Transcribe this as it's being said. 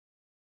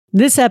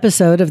This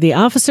episode of the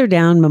Officer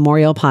Down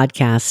Memorial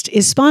Podcast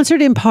is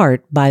sponsored in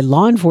part by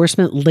Law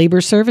Enforcement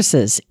Labor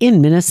Services in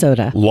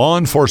Minnesota. Law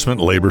Enforcement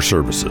Labor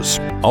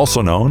Services,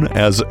 also known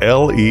as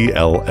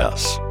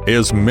LELS,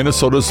 is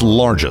Minnesota's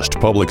largest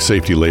public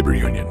safety labor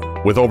union,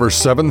 with over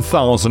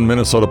 7,000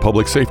 Minnesota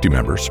public safety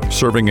members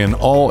serving in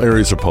all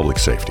areas of public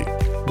safety.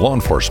 Law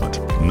enforcement,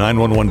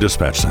 911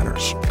 dispatch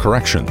centers,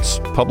 corrections,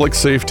 public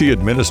safety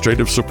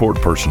administrative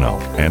support personnel,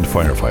 and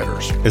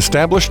firefighters.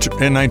 Established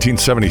in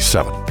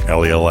 1977,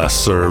 LELS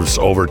serves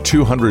over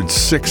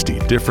 260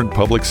 different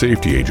public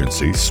safety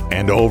agencies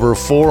and over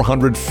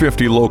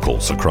 450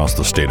 locals across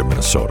the state of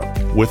Minnesota.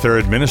 With their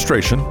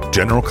administration,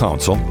 general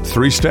counsel,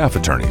 3 staff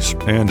attorneys,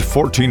 and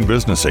 14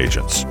 business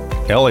agents,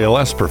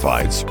 LELS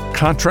provides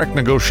contract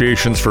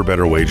negotiations for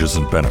better wages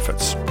and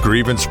benefits,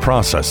 grievance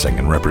processing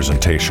and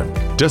representation,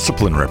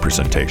 discipline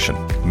representation,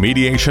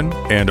 mediation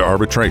and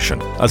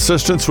arbitration,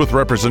 assistance with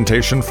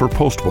representation for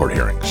post-board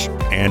hearings,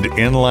 and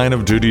in-line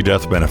of duty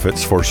death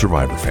benefits for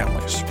survivor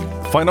families.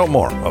 Find out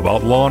more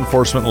about Law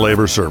Enforcement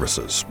Labor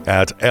Services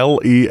at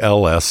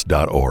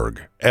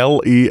LELS.org.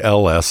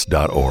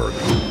 LELS.org.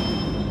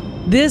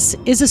 This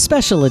is a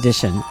special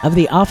edition of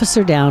the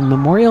Officer Down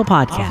Memorial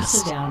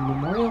Podcast.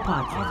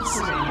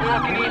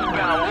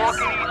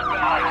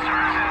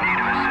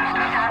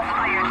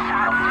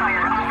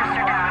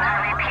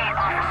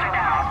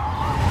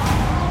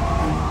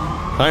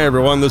 Hi,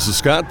 everyone. This is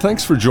Scott.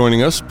 Thanks for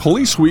joining us.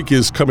 Police Week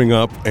is coming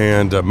up,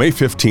 and May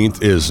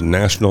 15th is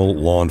National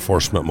Law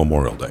Enforcement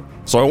Memorial Day.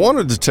 So I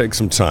wanted to take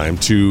some time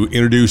to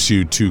introduce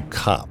you to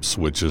COPS,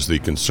 which is the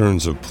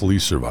Concerns of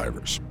Police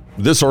Survivors.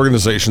 This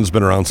organization's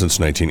been around since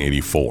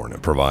 1984, and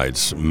it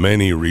provides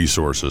many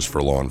resources for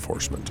law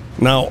enforcement.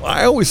 Now,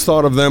 I always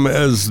thought of them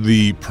as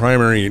the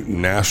primary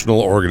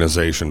national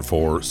organization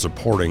for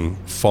supporting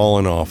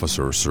fallen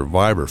officer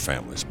survivor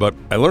families, but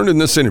I learned in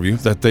this interview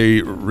that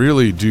they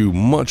really do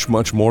much,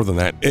 much more than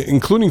that,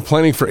 including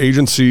planning for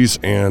agencies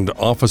and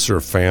officer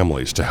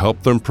families to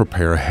help them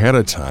prepare ahead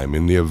of time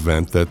in the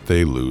event that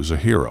they lose a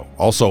hero.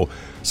 Also,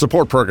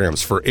 support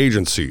programs for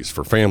agencies,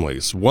 for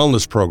families,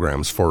 wellness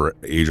programs for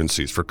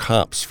agencies, for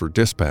cops, for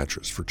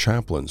dispatchers, for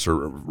chaplains,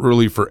 or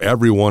really for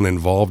everyone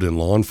involved in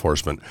law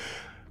enforcement.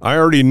 I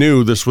already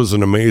knew this was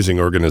an amazing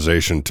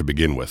organization to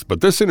begin with, but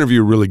this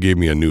interview really gave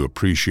me a new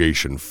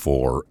appreciation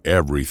for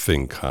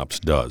everything COPS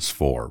does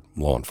for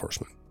law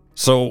enforcement.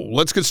 So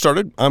let's get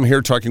started. I'm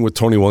here talking with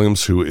Tony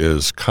Williams, who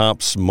is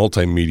COPS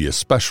multimedia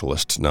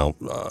specialist. Now,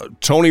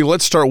 Tony,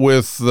 let's start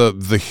with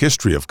the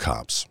history of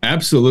COPS.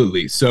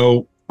 Absolutely.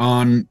 So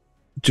on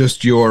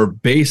just your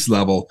base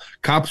level,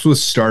 COPS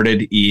was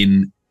started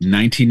in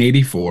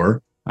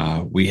 1984.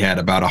 We had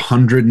about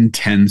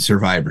 110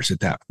 survivors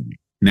at that point.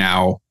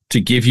 Now, to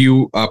give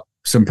you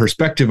some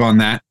perspective on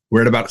that,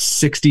 we're at about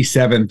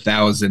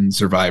 67,000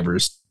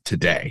 survivors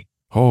today.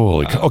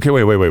 Holy okay,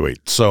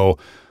 wait. So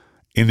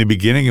in the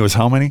beginning, it was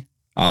how many?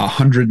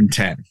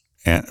 110.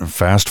 And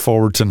fast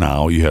forward to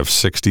now, you have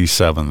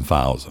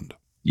 67,000.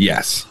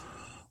 Yes.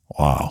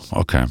 Wow.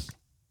 Okay.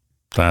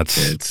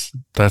 That's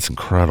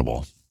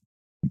incredible.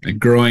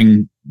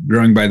 Growing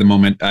by the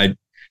moment. I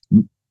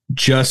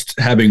just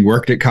having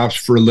worked at COPS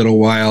for a little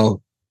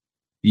while,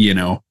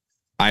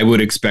 I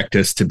would expect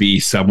us to be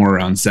somewhere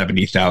around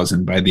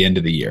 70,000 by the end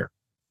of the year.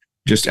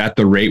 Just at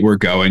the rate we're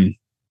going.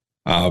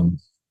 I'm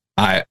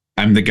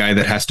the guy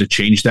that has to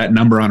change that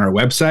number on our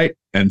website.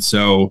 And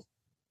so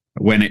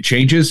when it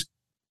changes,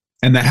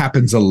 and that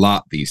happens a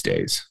lot these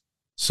days.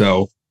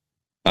 So,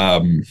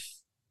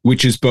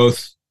 which is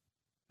both,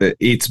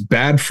 it's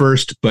bad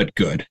first, but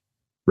good,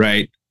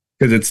 right?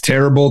 Because it's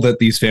terrible that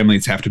these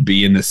families have to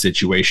be in this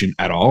situation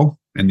at all,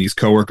 and these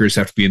coworkers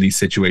have to be in these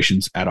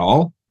situations at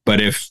all. But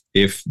if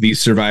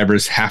these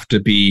survivors have to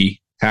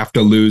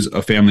lose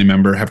a family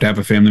member, have to have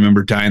a family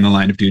member die in the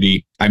line of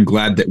duty, I'm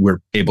glad that we're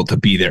able to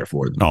be there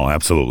for them. Oh,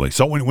 absolutely.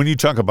 So when you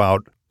talk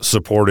about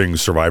supporting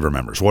survivor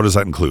members, what does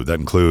that include? That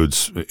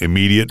includes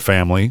immediate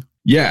family?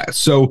 Yeah,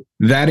 so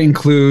that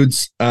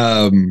includes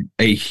a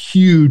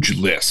huge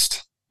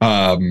list.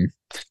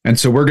 And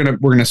so we're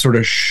gonna sort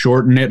of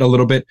shorten it a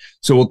little bit.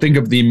 So we'll think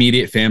of the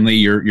immediate family,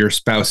 your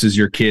spouses,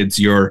 your kids,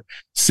 your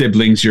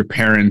siblings, your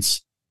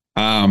parents,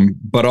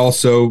 but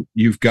also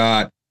you've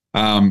got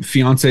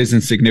fiancés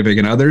and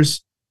significant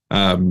others.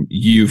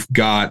 You've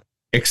got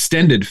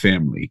extended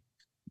family,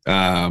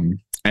 and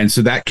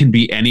so that can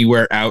be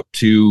anywhere out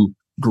to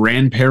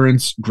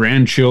grandparents,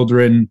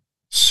 grandchildren,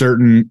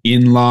 certain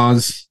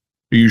in-laws,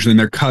 usually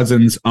their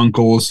cousins,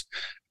 uncles.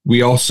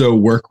 We also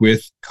work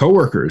with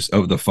coworkers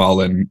of the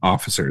fallen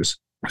officers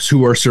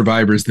who are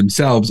survivors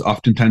themselves.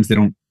 Oftentimes they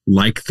don't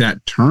like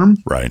that term.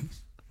 Right.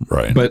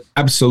 But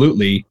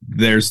absolutely,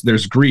 there's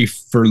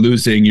grief for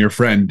losing your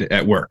friend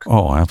at work.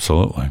 Oh,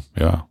 absolutely.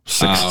 Yeah.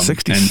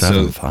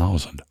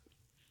 67,000.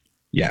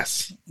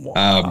 Yes.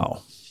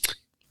 Wow.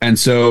 And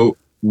so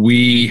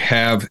we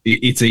have,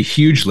 it's a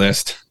huge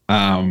list,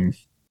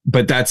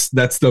 but that's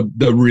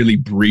the really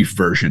brief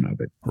version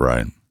of it.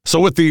 Right. So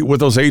with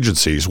those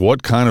agencies,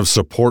 what kind of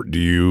support do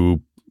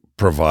you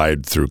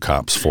provide through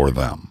COPS for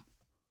them?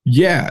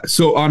 Yeah.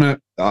 So at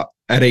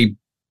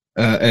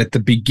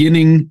the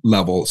beginning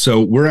level,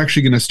 so we're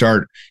actually going to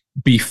start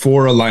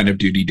before a line of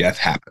duty death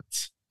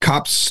happens.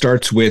 COPS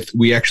starts with,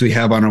 we actually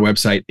have on our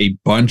website a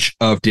bunch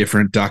of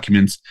different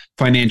documents,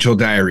 financial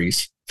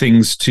diaries,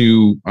 things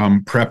to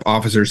prep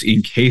officers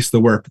in case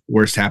the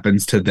worst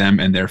happens to them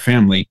and their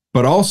family.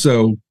 But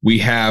also we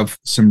have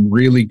some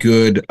really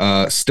good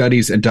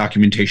studies and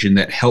documentation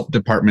that help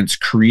departments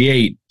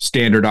create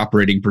standard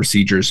operating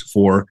procedures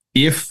for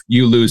if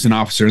you lose an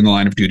officer in the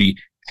line of duty,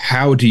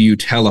 how do you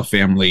tell a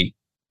family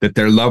that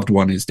their loved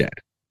one is dead?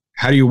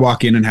 How do you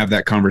walk in and have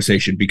that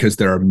conversation? Because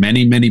there are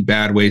many, many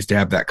bad ways to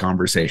have that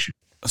conversation.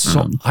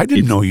 So I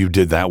didn't know you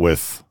did that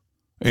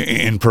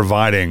in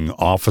providing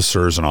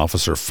officers and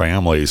officer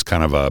families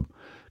kind of a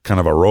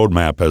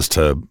roadmap as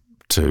to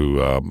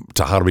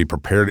how to be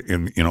prepared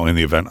in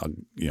the event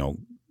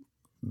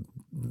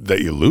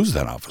that you lose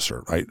that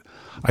officer. Right?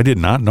 I did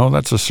not know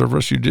that's a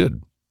service you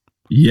did.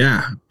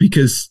 Yeah,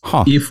 because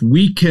if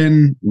we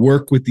can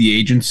work with the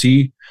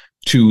agency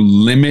to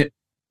limit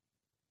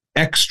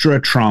extra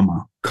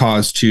trauma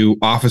caused to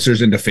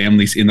officers and to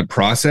families in the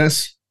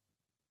process,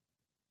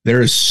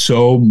 there is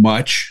so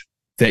much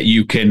that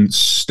you can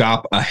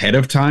stop ahead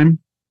of time,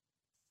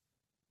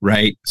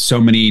 right?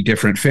 So many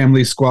different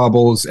family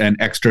squabbles and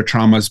extra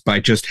traumas by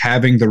just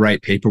having the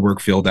right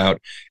paperwork filled out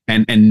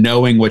and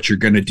knowing what you're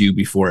going to do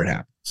before it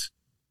happens.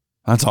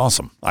 That's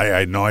awesome. I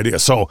had no idea.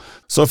 So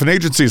if an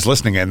agency is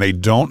listening and they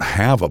don't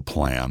have a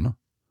plan,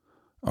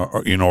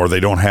 or they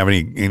don't have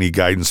any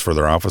guidance for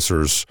their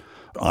officers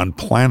on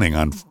planning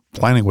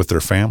with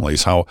their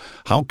families, how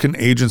can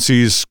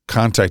agencies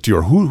contact you,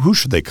 or who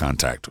should they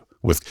contact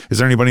with? Is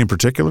there anybody in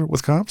particular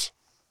with COPS?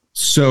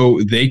 So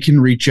they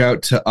can reach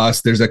out to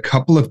us. There's a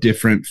couple of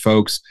different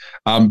folks.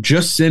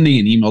 Just sending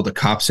an email to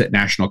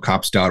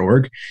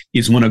cops@nationalcops.org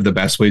is one of the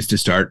best ways to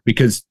start,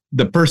 because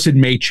the person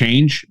may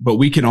change, but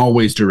we can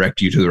always direct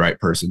you to the right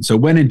person. So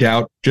when in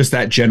doubt, just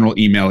that general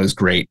email is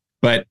great.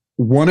 But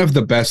one of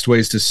the best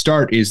ways to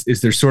start is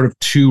there's sort of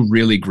two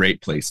really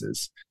great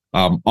places.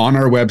 On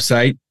our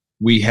website,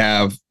 we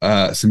have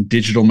some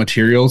digital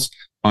materials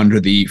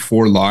under the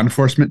For Law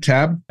Enforcement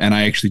tab. And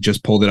I actually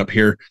just pulled it up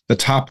here. The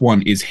top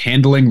one is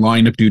Handling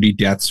Line of Duty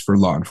Deaths for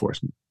Law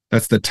Enforcement.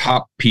 That's the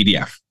top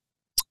PDF.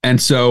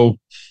 And so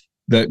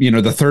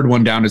the third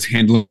one down is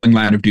Handling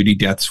Line of Duty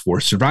Deaths for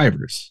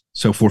Survivors.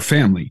 So for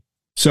family.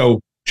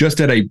 So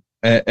just at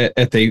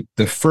the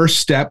first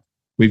step,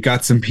 we've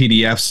got some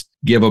PDFs,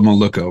 give them a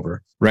look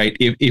over, right?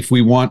 If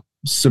we want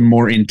some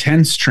more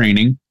intense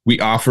training, we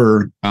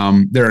offer,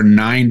 there are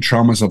 9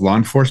 traumas of law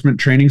enforcement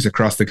trainings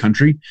across the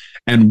country.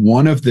 And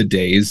one of the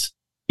days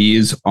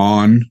is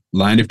on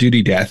line of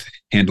duty death,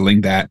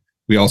 handling that.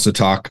 We also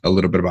talk a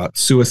little bit about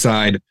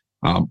suicide,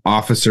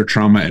 officer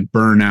trauma and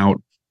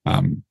burnout,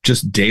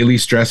 just daily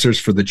stressors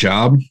for the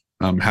job,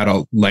 how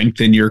to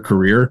lengthen your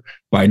career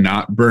by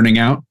not burning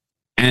out.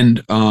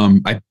 And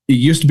it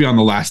used to be on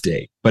the last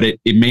day, but it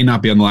may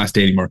not be on the last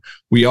day anymore.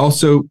 We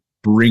also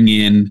bring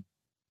in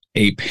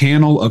a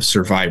panel of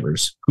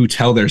survivors who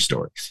tell their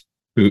stories,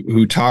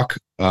 who talk.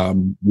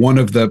 One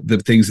of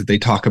the things that they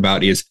talk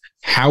about is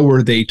how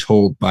were they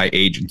told by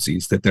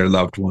agencies that their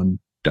loved one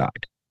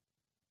died.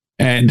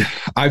 And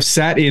I've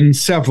sat in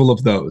several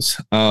of those.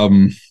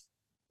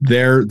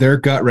 They're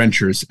gut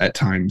wrenchers at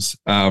times.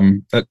 I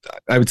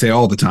would say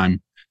all the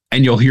time.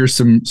 And you'll hear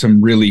some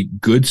really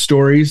good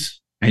stories,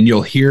 and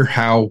you'll hear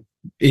how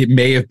it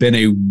may have been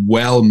a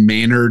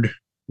well-mannered,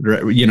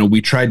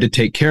 we tried to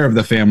take care of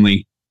the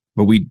family,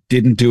 but we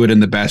didn't do it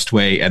in the best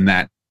way. And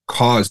that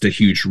caused a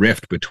huge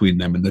rift between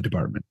them and the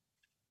department,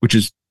 which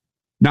is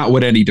not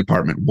what any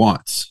department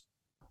wants.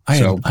 I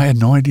had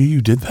no idea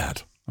you did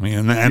that. I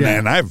mean,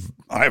 and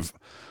I've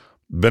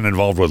been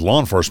involved with law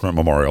enforcement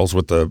memorials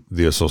with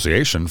the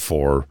association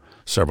for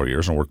several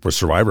years and worked with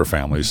survivor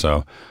families.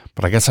 So,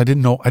 but I guess I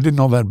didn't know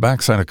that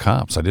backside of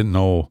COPS. I didn't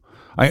know.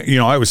 I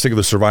always think of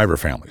the survivor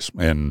families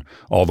and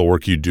all the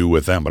work you do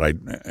with them, but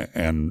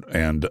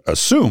and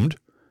assumed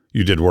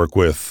you did work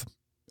with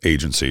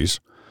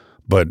agencies,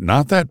 but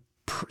not that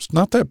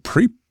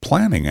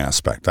pre-planning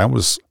aspect.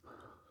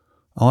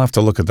 I'll have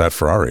to look at that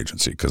for our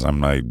agency, because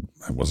I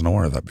wasn't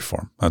aware of that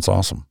before. That's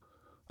awesome.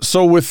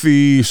 So with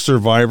the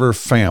survivor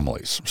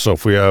families, so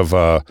if we have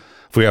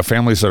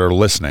families that are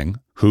listening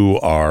who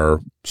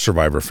are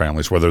survivor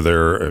families, whether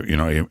they're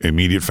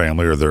immediate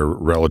family or their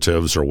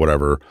relatives or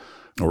whatever,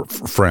 or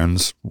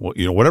friends,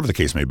 whatever the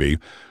case may be,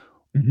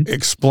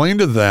 explain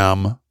to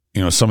them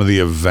some of the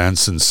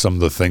events and some of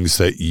the things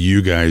that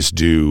you guys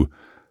do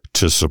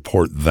to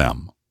support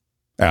them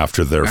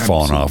after their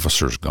fallen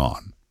officer's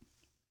gone.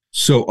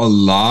 So a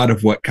lot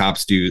of what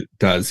COPS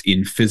does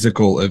in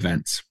physical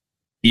events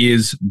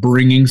is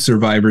bringing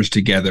survivors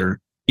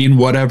together in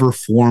whatever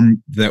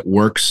form that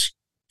works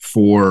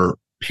for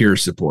peer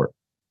support.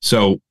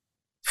 So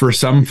for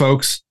some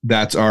folks,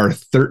 that's our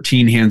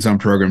 13 hands-on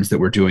programs that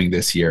we're doing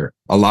this year.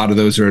 A lot of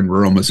those are in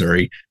rural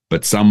Missouri,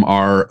 but some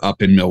are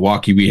up in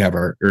Milwaukee. We have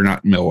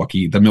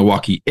the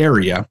Milwaukee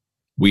area.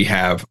 We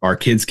have our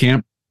kids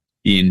camp.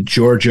 In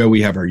Georgia,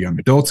 we have our young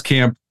adults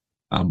camp.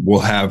 We'll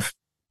have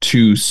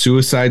 2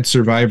 suicide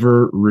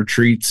survivor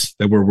retreats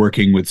that we're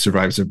working with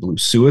Survivors of Blue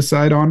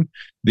Suicide on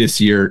this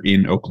year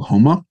in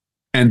Oklahoma.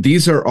 And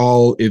these are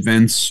all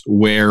events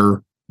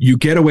where you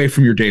get away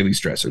from your daily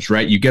stressors,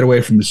 right? You get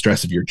away from the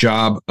stress of your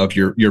job, of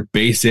your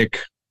basic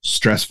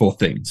stressful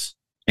things.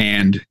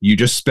 And you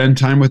just spend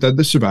time with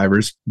other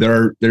survivors.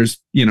 There's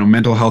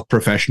mental health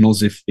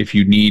professionals if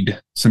you need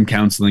some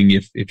counseling,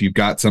 if you've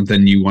got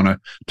something you want to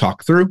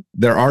talk through.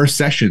 There are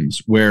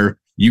sessions where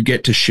you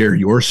get to share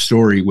your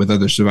story with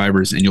other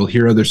survivors, and you'll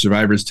hear other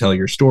survivors tell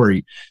your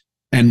story.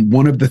 And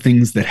one of the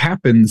things that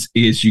happens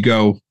is you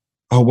go,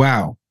 oh,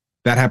 wow,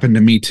 that happened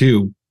to me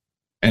too.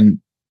 And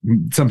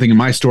something in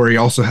my story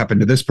also happened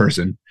to this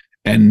person.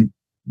 And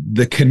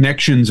the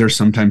connections are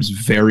sometimes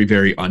very,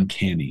 very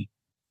uncanny.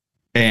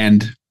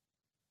 And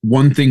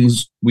one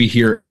things we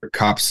hear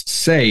cops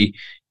say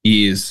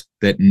is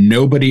that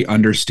nobody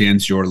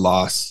understands your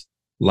loss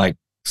like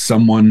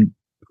someone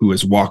who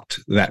has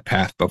walked that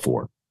path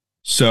before.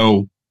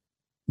 So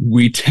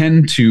we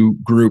tend to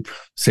group,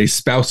 say,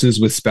 spouses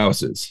with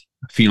spouses,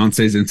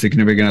 fiancés and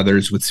significant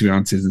others with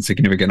fiancés and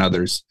significant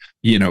others.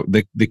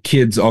 The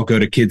kids all go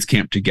to kids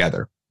camp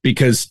together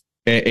because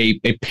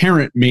a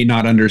parent may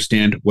not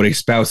understand what a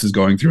spouse is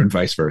going through and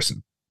vice versa.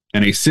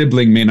 And a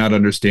sibling may not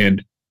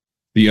understand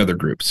the other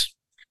groups.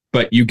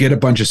 But you get a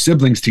bunch of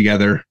siblings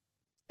together,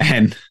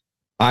 and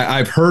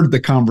I've heard the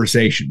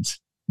conversations.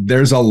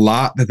 There's a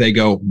lot that they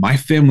go, my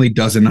family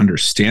doesn't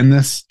understand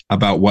this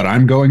about what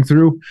I'm going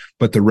through,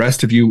 but the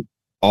rest of you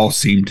all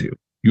seem to.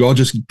 You all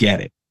just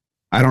get it.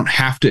 I don't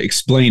have to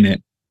explain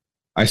it.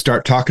 I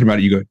start talking about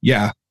it. You go,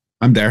 yeah,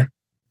 I'm there.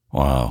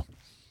 Wow,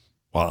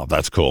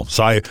 that's cool.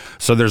 So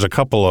there's a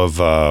couple of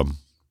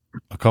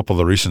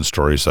the recent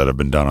stories that have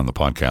been done on the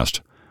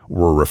podcast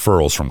were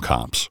referrals from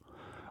cops.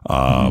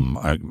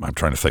 I'm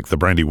trying to think, the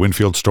Brandy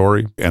Winfield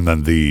story and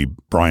then the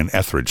Brian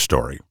Etheridge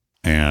story.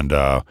 And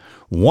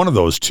one of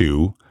those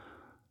two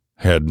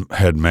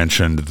had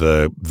mentioned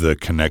the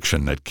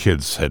connection that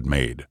kids had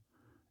made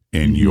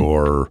in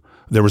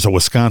there was a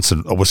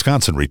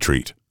Wisconsin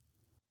retreat.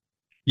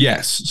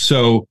 Yes.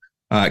 So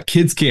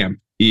Kids Camp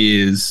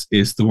is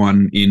the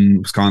one in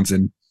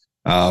Wisconsin.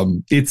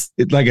 It's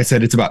like I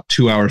said, it's about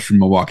 2 hours from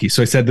Milwaukee.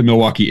 So I said the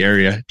Milwaukee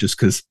area just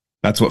because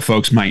that's what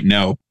folks might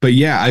know. But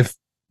yeah,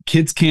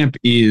 Kids Camp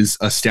is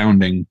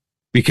astounding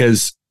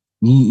because,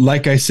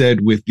 like I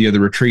said, with the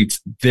other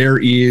retreats, there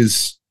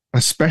is,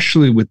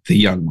 especially with the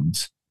young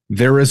ones,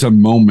 there is a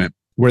moment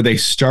where they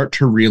start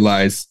to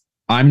realize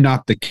I'm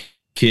not the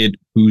kid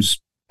whose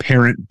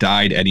parent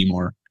died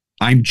anymore.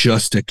 I'm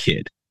just a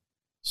kid.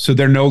 So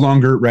they're no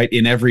longer right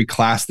in every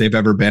class they've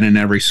ever been in,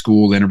 every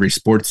school, in every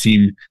sports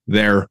team.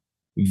 They're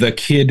the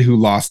kid who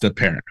lost a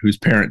parent, whose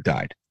parent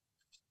died.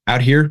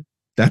 Out here,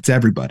 that's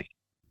everybody.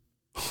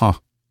 Huh.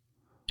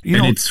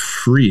 It's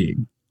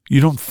freeing. You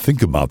don't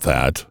think about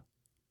that,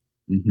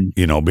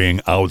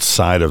 being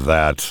outside of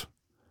that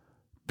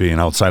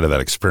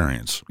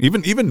experience.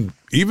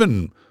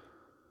 Even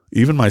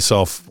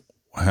myself,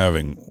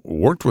 having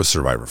worked with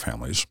survivor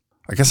families,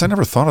 I guess I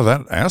never thought of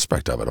that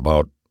aspect of it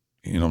about,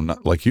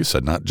 not, like you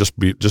said, not just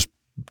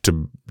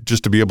to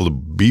be able to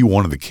be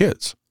one of the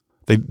kids.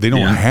 They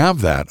don't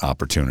have that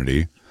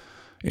opportunity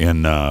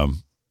in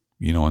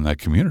in that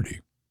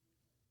community.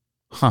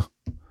 Huh.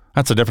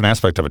 That's a different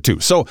aspect of it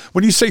too. So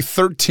when you say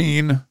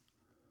 13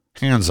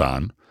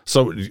 hands-on,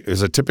 so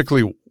is it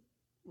typically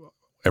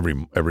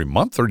every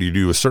month, or do you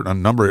do a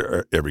certain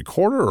number every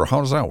quarter, or how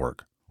does that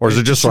work? Or does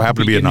it just so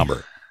happen to be a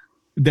number?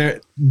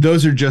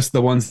 Those are just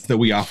the ones that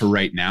we offer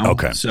right now.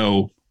 Okay.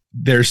 So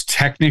there's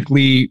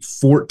technically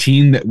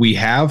 14 that we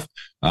have,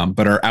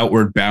 but our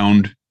Outward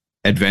Bound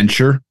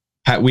adventure,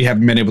 we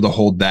haven't been able to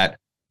hold that.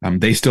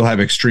 They still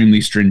have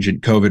extremely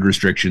stringent COVID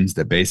restrictions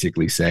that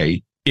basically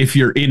say if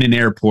you're in an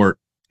airport,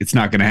 it's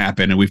not going to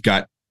happen. And we've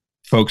got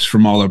folks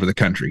from all over the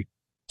country.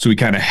 So we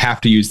kind of have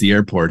to use the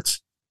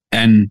airports.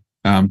 And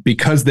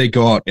because they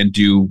go out and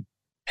do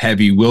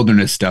heavy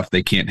wilderness stuff,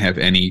 they can't have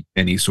any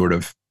sort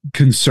of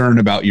concern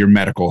about your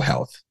medical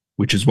health,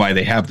 which is why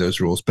they have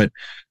those rules. But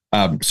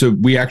so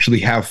we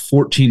actually have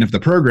 14 of the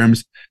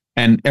programs.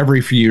 And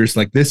every few years,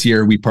 like this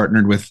year, we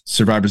partnered with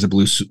Survivors of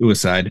Blue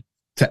Suicide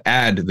to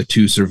add the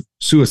 2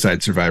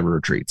 suicide survivor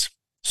retreats.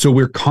 So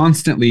we're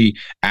constantly,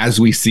 as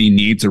we see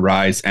needs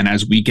arise and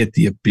as we get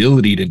the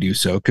ability to do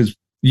so, because,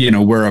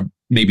 we're a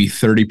maybe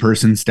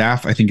 30-person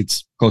staff. I think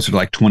it's closer to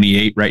like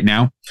 28 right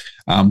now.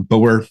 But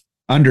we're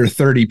under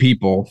 30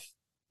 people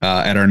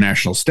at our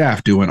national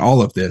staff doing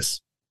all of this.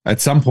 At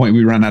some point,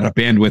 we run out of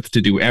bandwidth to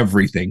do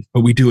everything,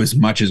 but we do as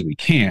much as we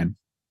can.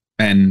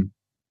 And,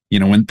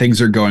 when things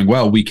are going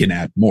well, we can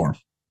add more.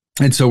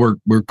 And so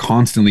we're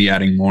constantly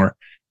adding more.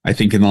 I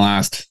think in the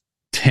last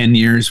 10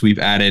 years, we've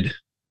added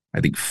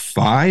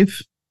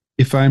 5,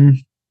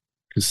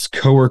 because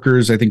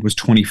coworkers, I think was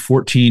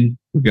 2014.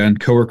 We've done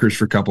coworkers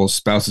for couples,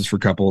 spouses for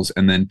couples,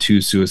 and then 2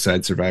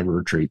 suicide survivor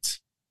retreats.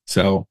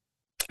 So,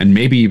 and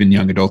maybe even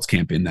young adults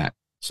camp in that.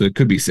 So it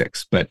could be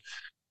 6, but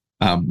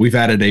we've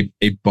added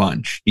a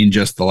bunch in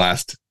just the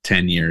last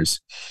 10 years.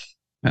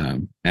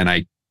 And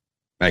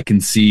I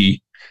can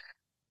see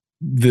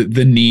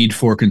the need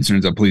for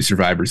concerns on police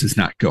survivors is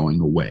not going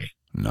away.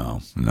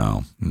 No,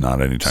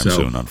 not anytime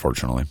soon,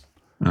 unfortunately.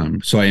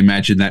 So I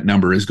imagine that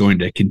number is going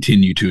to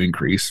continue to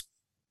increase.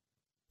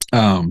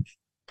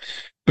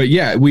 But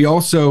yeah, we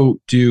also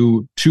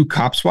do 2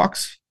 cops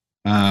walks.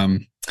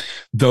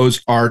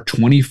 Those are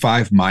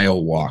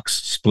 25-mile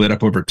walks split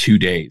up over 2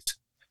 days.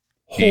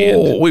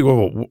 Oh, wait.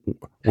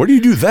 Where do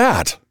you do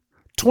that?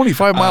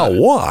 25-mile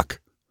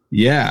walk?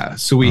 Yeah.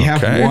 So we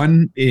have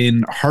one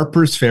in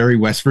Harpers Ferry,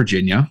 West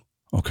Virginia.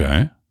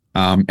 Okay.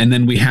 And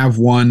then we have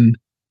one,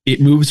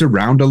 it moves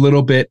around a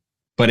little bit,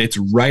 but it's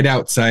right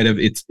outside of,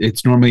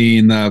 it's normally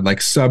in the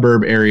like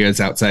suburb areas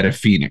outside of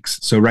Phoenix.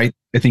 So right,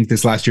 I think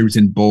this last year was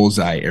in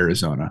Bullseye,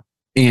 Arizona.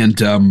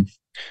 And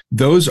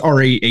those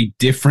are a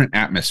different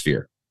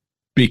atmosphere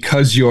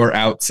because you're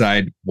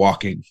outside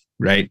walking,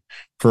 right?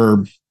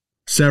 For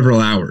several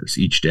hours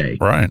each day.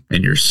 Right.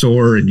 And you're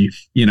sore and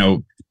you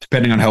know,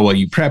 depending on how well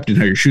you prepped and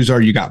how your shoes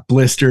are, you got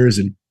blisters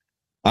and,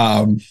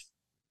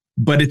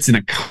 but it's an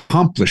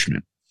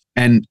accomplishment.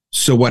 And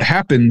so what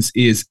happens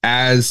is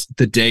as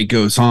the day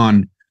goes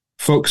on,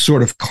 folks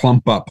sort of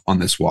clump up on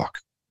this walk,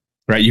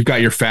 right? You've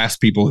got your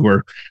fast people who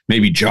are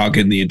maybe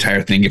jogging the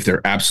entire thing. If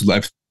they're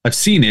absolute, I've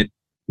seen it.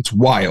 It's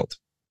wild.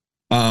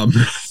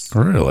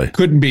 Really?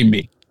 Couldn't be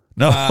me.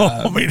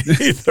 No, me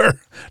neither.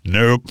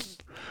 Nope.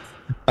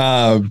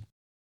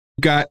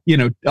 Got, you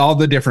know, all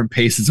the different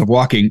paces of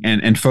walking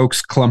and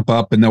folks clump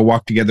up and they'll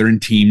walk together in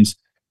teams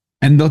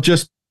and they'll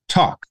just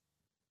talk.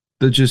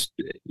 They'll just,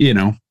 you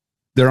know,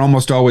 they're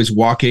almost always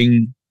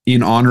walking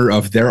in honor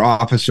of their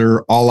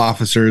officer, all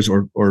officers,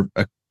 or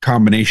a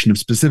combination of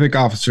specific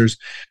officers.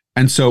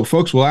 And so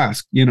folks will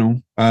ask, you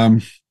know,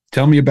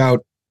 tell me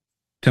about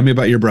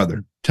your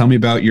brother. Tell me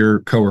about your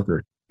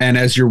coworker. And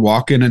as you're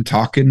walking and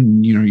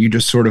talking, you know, you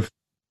just sort of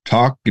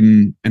talk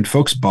and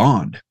folks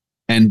bond.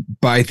 And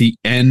by the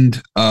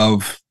end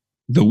of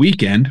the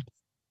weekend,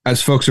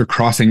 as folks are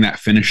crossing that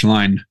finish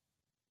line,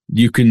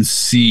 you can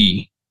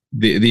see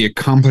the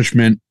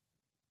accomplishment,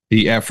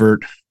 the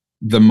effort,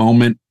 the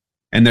moment,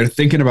 and they're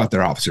thinking about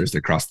their officers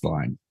that crossed the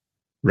line,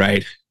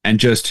 right? And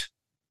just,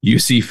 you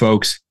see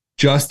folks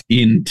just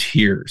in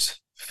tears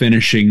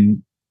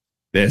finishing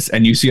this,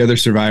 and you see other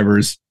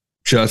survivors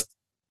just,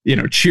 you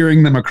know,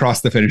 cheering them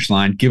across the finish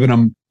line, giving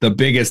them the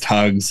biggest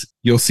hugs.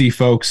 You'll see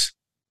folks,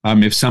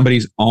 if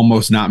somebody's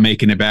almost not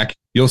making it back,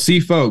 you'll see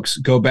folks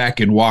go back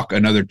and walk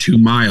another 2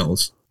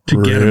 miles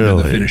to get them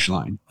to the finish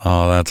line.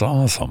 Oh, that's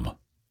awesome.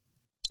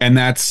 And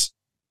that's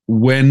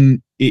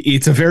when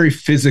it's a very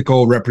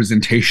physical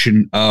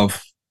representation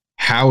of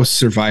how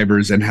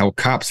survivors and how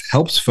cops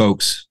helps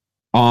folks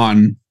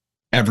on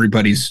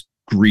everybody's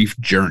grief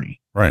journey.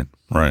 Right.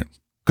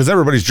 Because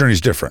everybody's journey is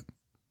different.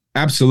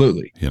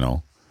 Absolutely. You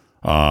know,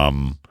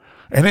 and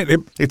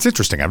it's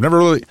interesting. I've never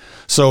really,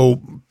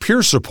 so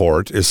peer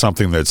support is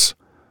something that's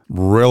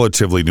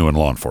relatively new in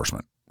law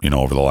enforcement, you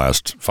know, over the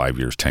last 5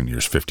 years, 10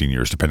 years, 15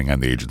 years, depending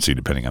on the agency,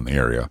 depending on the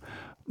area.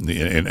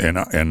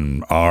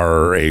 In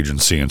our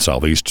agency in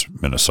Southeast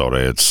Minnesota,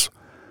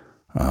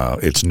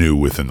 it's new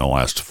within the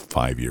last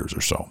 5 years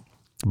or so.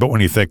 But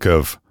when you think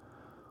of,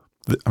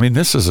 I mean,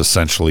 this is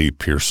essentially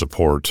peer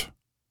support.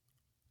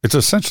 It's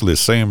essentially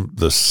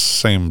the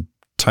same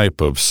type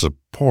of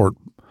support,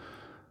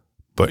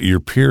 but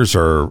your peers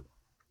are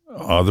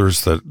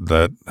others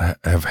that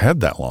have had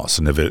that loss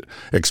and have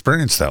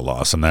experienced that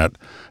loss and that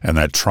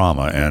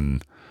trauma.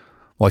 And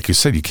like you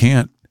said,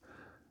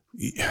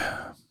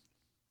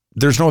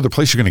 there's no other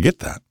place you're going to get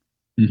that.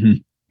 Mm-hmm.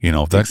 You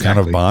know, that kind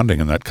of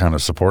bonding and that kind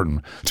of support,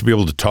 and to be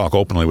able to talk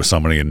openly with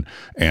somebody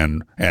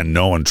and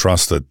know and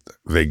trust that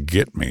they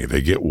get me,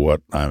 they get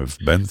what I've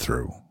been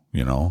through,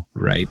 you know?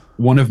 Right.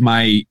 One of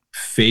my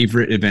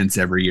favorite events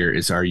every year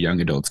is our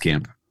young adults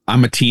camp.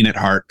 I'm a teen at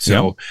heart,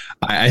 so yep.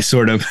 I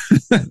sort of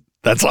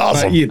that's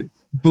awesome.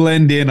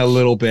 Blend in a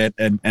little bit,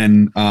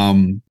 and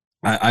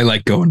I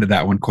like going to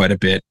that one quite a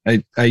bit.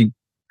 I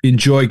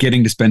enjoy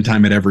getting to spend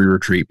time at every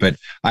retreat, but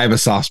I have a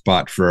soft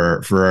spot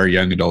for our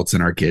young adults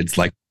and our kids,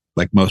 like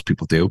most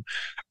people do.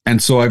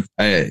 And so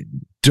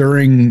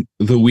during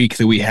the week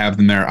that we have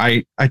them there,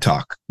 I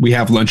talk. We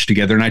have lunch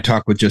together, and I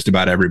talk with just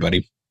about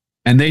everybody,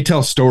 and they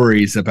tell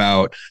stories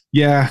about,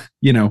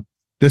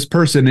 this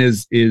person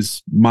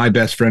is my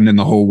best friend in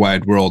the whole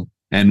wide world.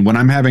 And when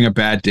I'm having a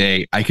bad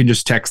day, I can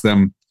just text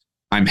them,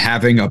 I'm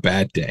having a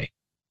bad day.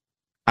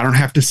 I don't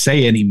have to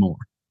say anymore.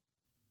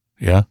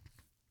 Yeah.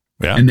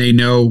 Yeah. And they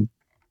know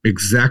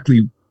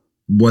exactly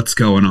what's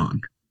going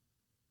on.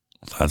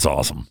 That's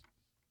awesome.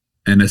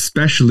 And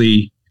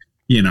especially,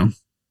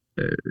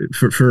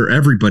 for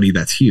everybody,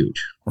 that's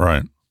huge.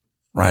 Right.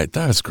 Right.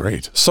 That is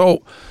great.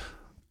 So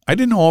I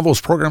didn't know all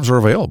those programs are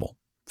available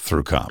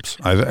through COPS.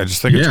 I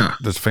just think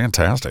that's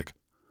fantastic.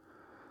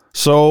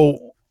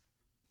 So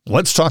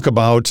let's talk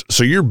about,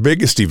 your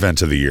biggest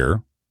event of the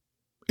year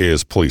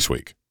is Police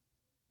Week.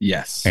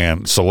 Yes.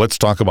 And so let's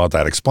talk about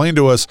that. Explain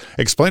to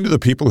the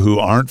people who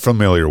aren't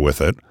familiar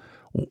with it,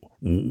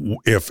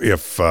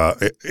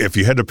 if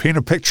you had to paint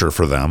a picture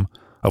for them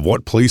of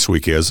what Police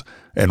Week is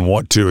and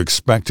what to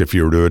expect if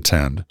you were to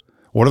attend?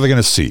 What are they going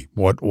to see?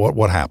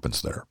 What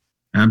happens there?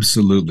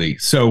 Absolutely.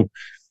 So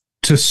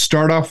to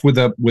start off with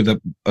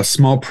a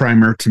small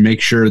primer to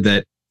make sure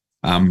that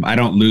I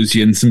don't lose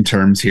you in some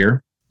terms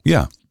here.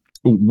 Yeah.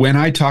 When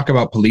I talk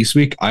about Police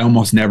Week, I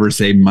almost never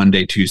say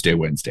Monday, Tuesday,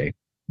 Wednesday.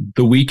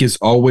 The week is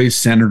always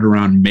centered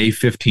around May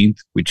 15th,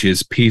 which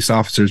is Peace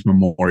Officers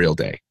Memorial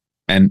Day.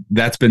 And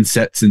that's been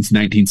set since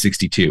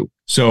 1962.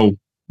 So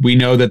we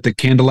know that the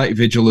candlelight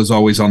vigil is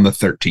always on the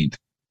 13th.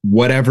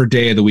 Whatever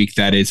day of the week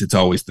that is, it's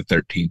always the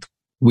 13th.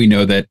 We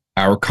know that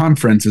our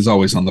conference is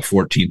always on the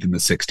 14th and the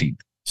 16th.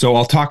 So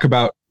I'll talk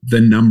about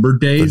the numbered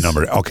days.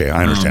 Okay,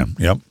 I understand.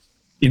 Yep.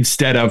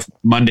 Instead of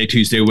Monday,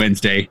 Tuesday,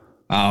 Wednesday.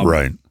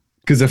 Right.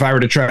 Because if I were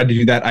to try to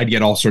do that, I'd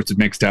get all sorts of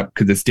mixed up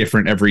because it's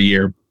different every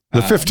year. The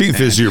 15th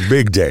is your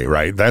big day,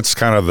 right? That's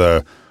kind of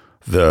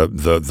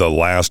the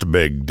last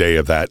big day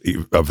of that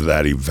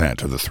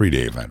event, or the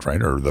 3-day event,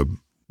 right?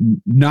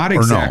 Not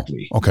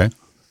exactly. No? Okay.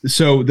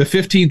 So the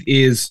 15th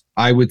is,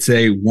 I would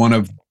say, one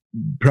of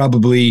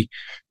probably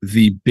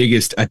the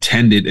biggest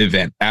attended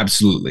event.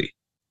 Absolutely.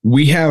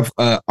 We have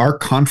our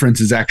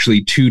conference is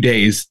actually 2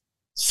 days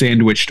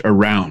sandwiched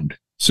around.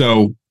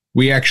 So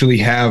we actually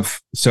have,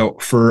 so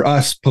for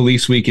us,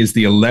 Police Week is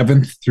the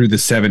 11th through the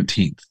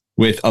 17th,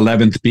 with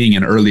 11th being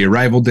an early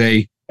arrival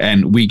day.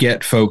 And we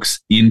get folks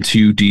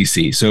into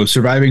DC. So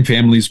surviving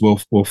families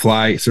will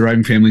fly,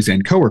 surviving families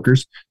and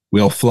coworkers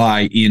will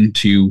fly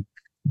into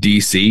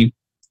DC.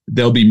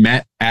 They'll be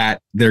met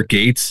at their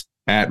gates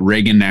at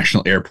Reagan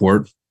National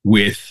Airport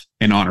with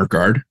an honor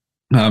guard.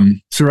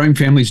 Surviving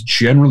families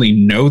generally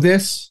know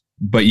this,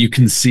 but you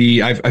can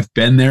see I've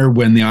been there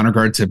when the honor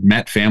guards have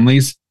met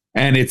families,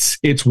 and it's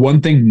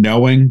one thing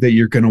knowing that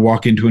you're going to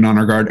walk into an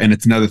honor guard, and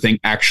it's another thing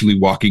actually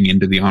walking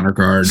into the honor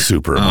guard.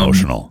 Super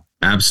emotional.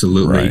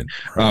 Absolutely.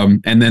 Right.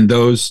 And then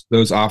those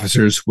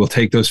officers will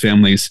take those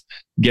families,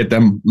 get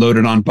them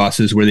loaded on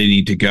buses where they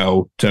need to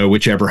go to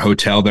whichever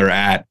hotel they're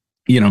at,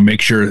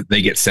 make sure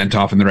they get sent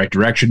off in the right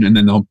direction. And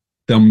then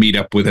they'll meet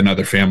up with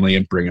another family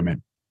and bring them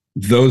in.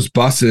 Those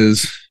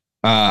buses,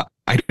 I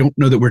don't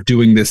know that we're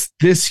doing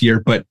this year,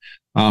 but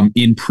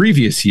in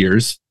previous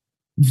years,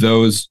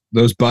 those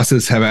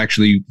buses have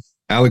actually,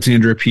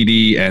 Alexandria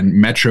PD and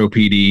Metro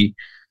PD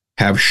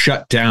have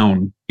shut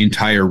down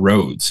entire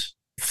roads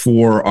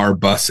for our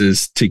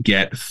buses to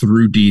get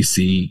through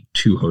DC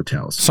to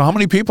hotels. So how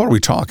many people are we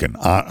talking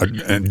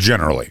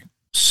generally?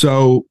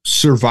 So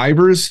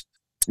survivors,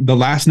 the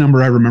last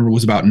number I remember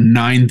was about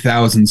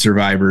 9,000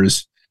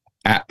 survivors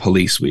at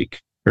Police Week,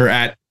 or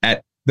at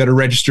that are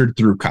registered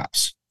through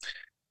COPS,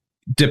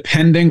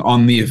 depending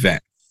on the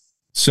event.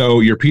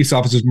 So your Peace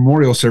Officers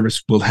Memorial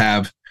Service will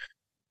have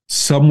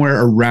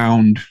somewhere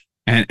around,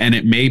 and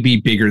it may be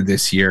bigger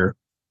this year,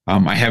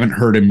 I haven't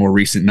heard a more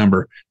recent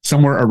number,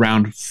 somewhere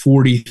around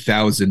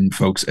 40,000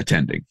 folks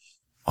attending.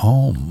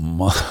 Oh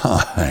my,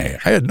 I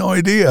had no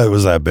idea it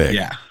was that big.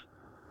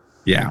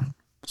 Yeah.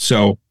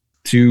 So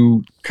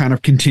to kind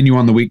of continue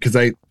on the week, because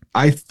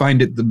I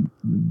find it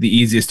the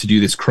easiest to do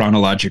this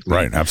chronologically.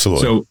 Right,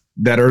 absolutely. So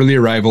that early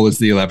arrival is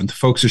the 11th.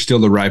 Folks are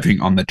still arriving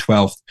on the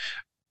 12th,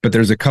 but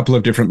there's a couple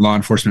of different law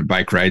enforcement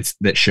bike rides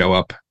that show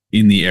up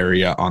in the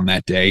area on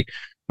that day.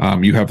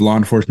 You have Law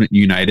Enforcement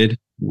United,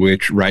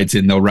 which rides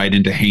in. They'll ride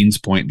into Haynes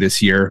Point this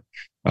year.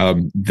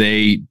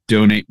 They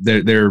donate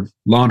their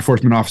law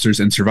enforcement officers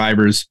and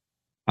survivors,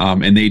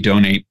 and they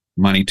donate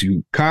money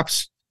to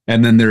COPS.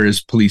 And then there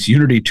is Police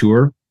Unity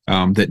Tour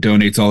that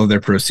donates all of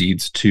their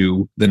proceeds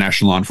to the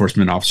National Law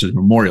Enforcement Officers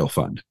Memorial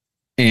Fund.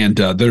 And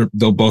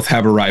they'll both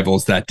have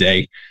arrivals that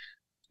day.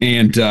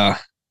 And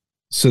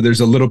so there's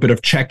a little bit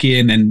of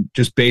check-in and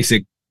just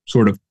basic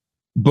sort of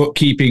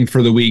bookkeeping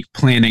for the week,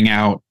 planning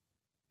out,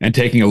 and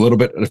taking a little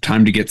bit of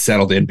time to get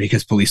settled in,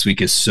 because Police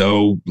Week is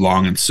so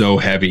long and so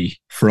heavy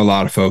for a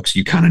lot of folks.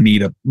 You kind of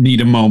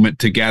need a moment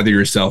to gather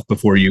yourself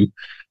before you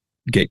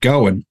get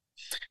going.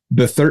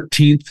 The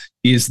 13th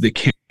is the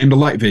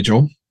Candlelight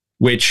Vigil,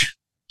 which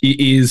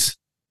is,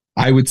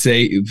 I would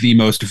say, the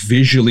most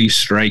visually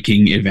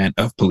striking event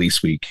of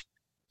Police Week.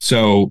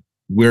 So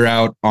we're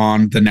out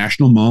on the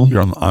National Mall.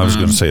 I was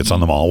going to say it's on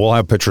the mall. We'll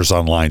have pictures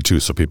online too,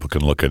 so people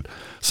can look at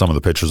some of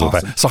the pictures. Awesome.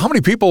 Of that. So how many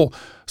people?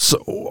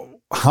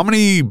 How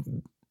many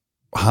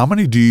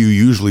do you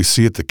usually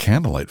see at the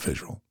Candlelight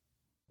Vigil?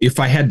 If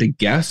I had to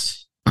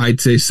guess,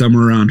 I'd say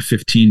somewhere around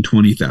 15,000,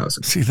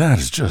 20,000. See, that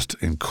is just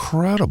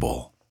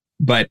incredible.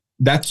 But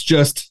that's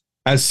just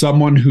as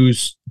someone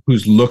who's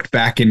looked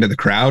back into the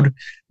crowd,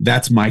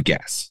 that's my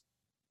guess.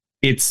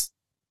 It's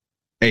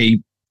a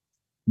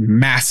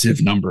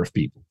massive number of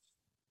people.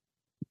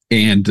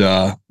 And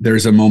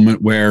there's a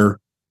moment where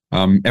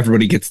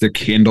everybody gets their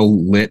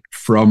candle lit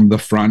from the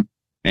front,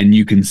 and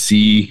you can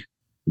see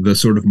the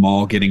sort of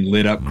mall getting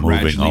lit up,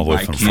 moving all the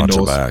way from front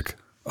to back.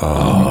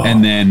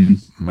 And then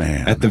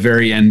at the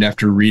very end,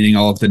 after reading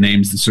all of the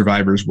names, the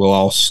survivors will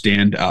all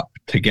stand up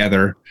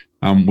together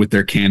with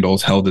their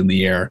candles held in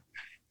the air.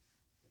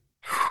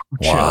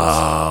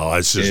 Wow,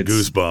 that's just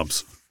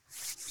goosebumps.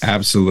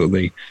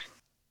 Absolutely.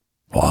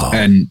 Wow.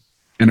 And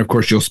And of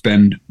course, you'll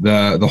spend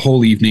the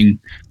whole evening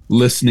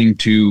listening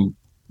to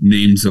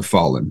names of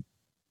fallen,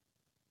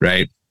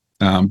 right?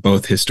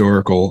 Both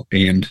historical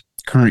and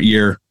current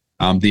year.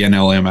 The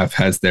NLMF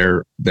has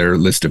their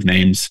list of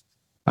names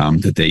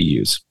that they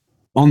use.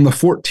 On the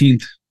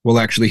 14th, we'll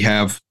actually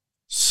have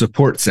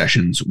support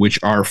sessions, which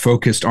are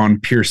focused on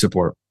peer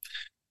support.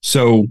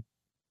 So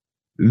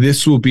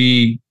this will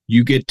be,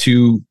 you get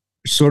to,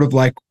 sort of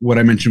like what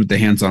I mentioned with the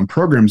hands-on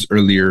programs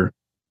earlier,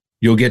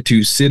 you'll get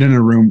to sit in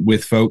a room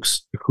with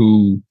folks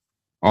who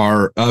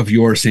are of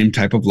your same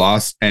type of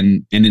loss.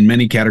 And in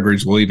many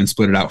categories, we'll even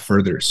split it out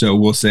further. So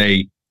we'll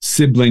say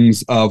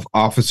siblings of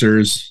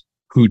officers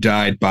who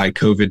died by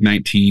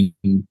COVID-19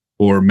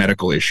 or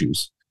medical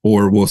issues,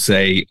 or we'll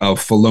say of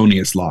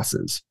felonious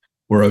losses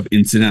or of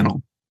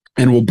incidental.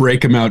 And we'll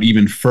break them out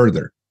even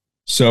further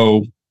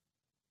so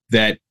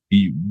that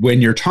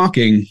when you're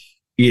talking,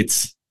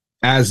 it's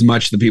as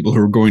much the people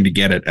who are going to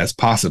get it as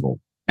possible.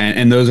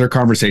 And those are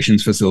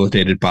conversations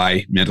facilitated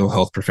by mental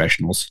health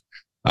professionals.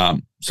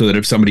 So that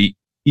if somebody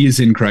is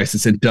in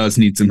crisis and does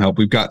need some help,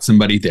 we've got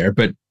somebody there,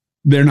 but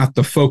they're not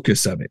the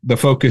focus of it. The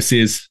focus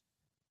is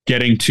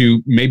getting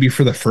to, maybe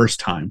for the first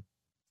time,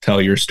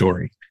 tell your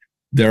story.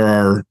 There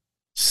are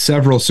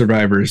several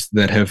survivors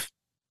that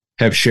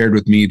have shared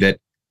with me that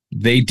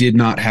they did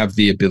not have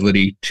the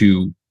ability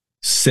to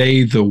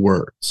say the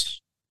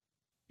words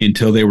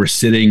until they were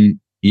sitting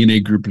in a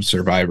group of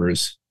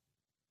survivors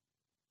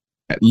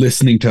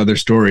listening to other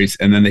stories,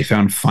 and then they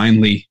found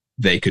finally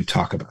they could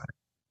talk about it.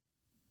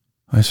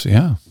 I see.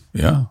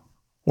 Yeah.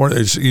 Or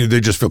they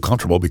just feel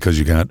comfortable because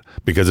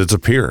it's a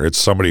peer. It's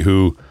somebody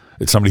who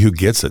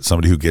gets it,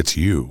 somebody who gets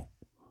you,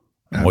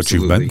 and what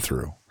you've been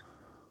through.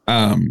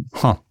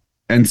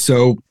 And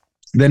so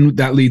then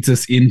that leads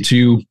us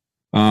into,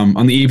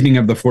 on the evening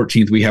of the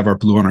 14th, we have our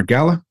Blue Honor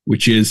Gala,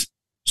 which is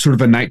sort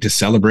of a night to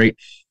celebrate,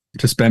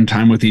 to spend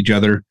time with each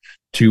other,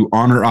 to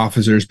honor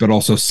officers, but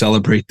also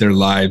celebrate their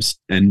lives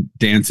and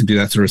dance and do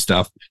that sort of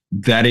stuff.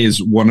 That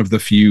is one of the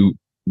few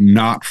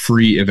not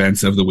free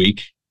events of the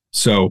week.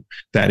 So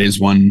that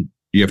is one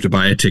you have to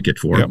buy a ticket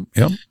for.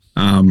 Yep.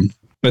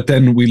 But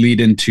then we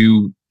lead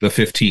into the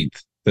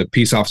 15th, the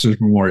Peace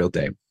Officers Memorial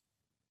Day.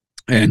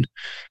 And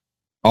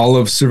all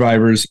of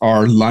survivors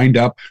are lined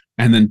up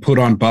and then put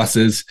on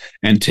buses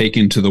and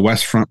taken to the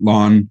West Front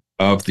lawn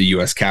of the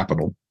U.S.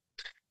 Capitol.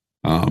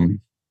 And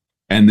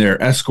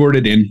they're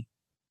escorted in.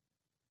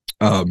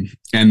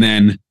 And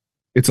then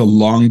it's a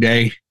long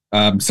day.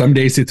 Some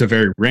days it's a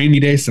very rainy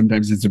day.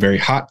 Sometimes it's a very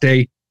hot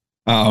day.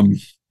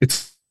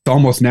 It's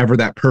almost never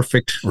that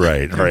perfect.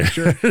 Right. Right.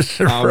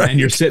 And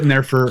you're sitting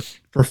there for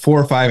 4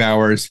 or 5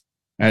 hours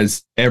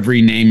as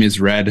every name is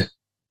read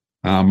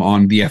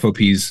on the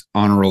FOP's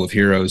Honor Roll of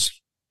Heroes.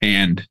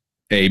 And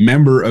a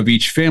member of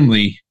each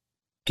family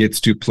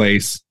gets to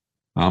place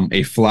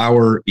a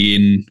flower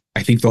in,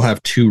 I think they'll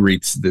have 2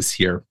 wreaths this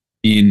year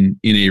in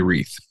a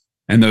wreath.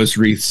 And those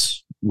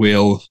wreaths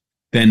will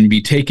then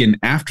be taken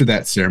after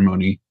that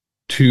ceremony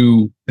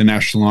to the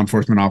National Law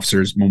Enforcement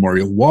Officers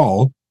Memorial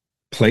Wall,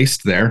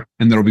 placed there,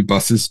 and there'll be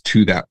buses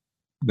to that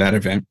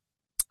event.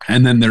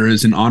 And then there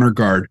is an honor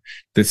guard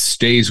that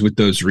stays with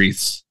those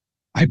wreaths.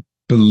 I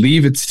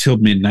believe it's till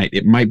midnight.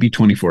 It might be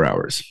 24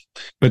 hours,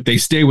 but they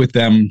stay with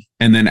them.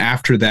 And then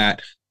after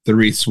that, the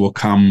wreaths will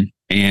come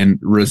and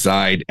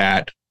reside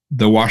at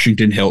the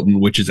Washington Hilton,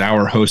 which is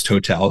our host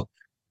hotel,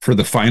 for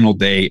the final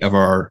day of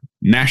our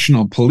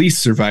National Police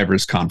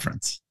Survivors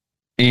Conference.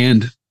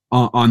 And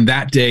on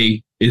that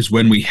day is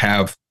when we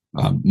have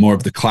more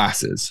of the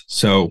classes.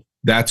 So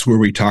that's where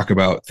we talk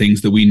about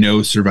things that we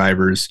know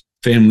survivors,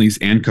 families,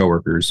 and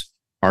coworkers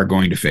are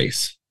going to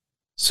face.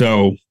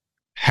 So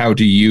how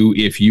do you,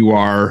 if you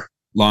are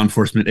law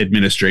enforcement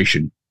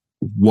administration,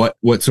 what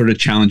sort of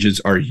challenges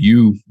are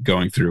you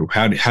going through?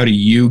 How do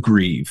you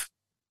grieve?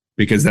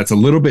 Because that's a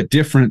little bit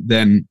different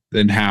than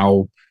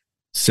how,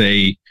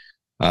 say,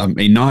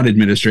 a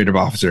non-administrative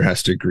officer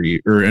has to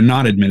grieve, or a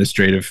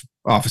non-administrative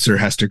officer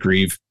has to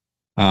grieve,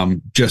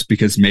 just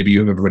because maybe you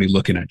have everybody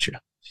looking at you.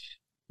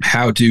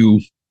 How do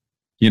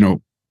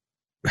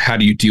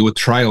you deal with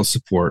trial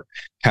support?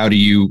 How do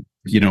you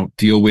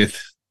deal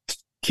with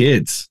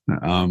kids?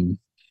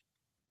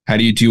 How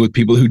do you deal with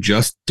people who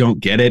just don't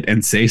get it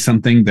and say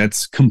something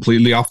that's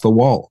completely off the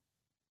wall?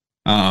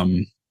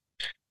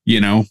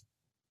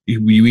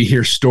 We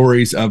hear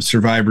stories of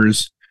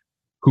survivors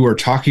who are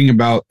talking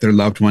about their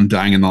loved one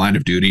dying in the line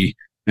of duty,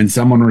 and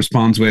someone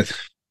responds with,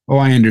 "Oh,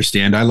 I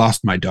understand. I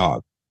lost my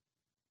dog."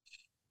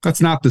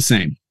 That's not the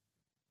same.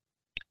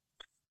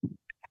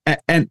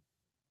 And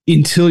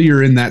until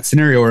you're in that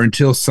scenario, or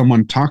until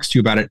someone talks to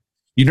you about it,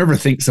 you never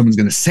think someone's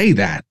going to say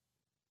that,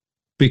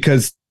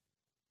 because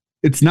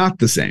it's not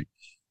the same.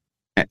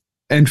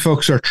 And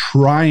folks are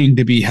trying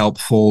to be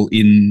helpful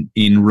in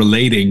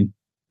relating,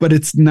 but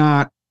it's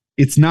not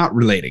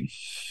relating.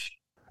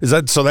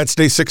 That's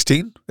day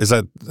 16? Is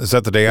that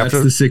the day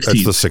after? That's the 16th.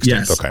 That's the 16th.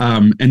 Yes. Okay.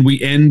 And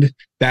we end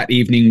that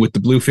evening with the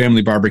Blue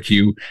Family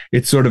Barbecue.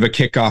 It's sort of a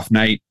kickoff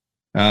night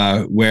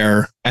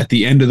where at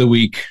the end of the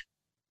week,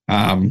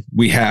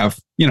 We have,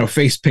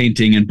 face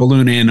painting and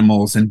balloon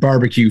animals and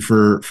barbecue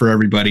for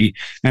everybody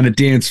and a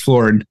dance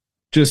floor, and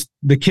just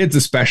the kids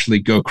especially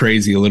go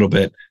crazy a little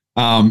bit.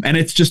 And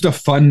it's just a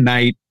fun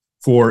night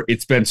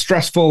it's been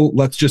stressful.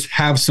 Let's just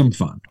have some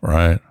fun.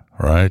 Right.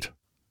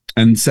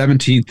 And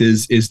 17th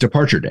is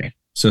departure day.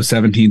 So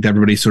 17th,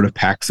 everybody sort of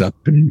packs up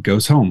and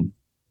goes home.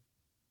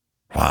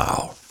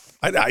 Wow.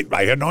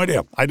 I had no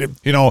idea. I did.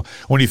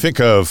 When you think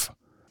of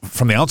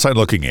from the outside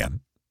looking in,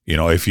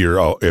 if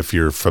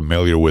you're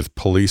familiar with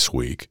Police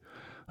Week,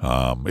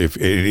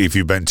 if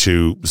you've been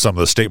to some of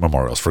the state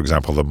memorials, for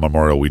example, the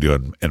memorial we do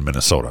in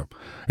Minnesota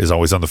is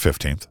always on the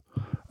 15th,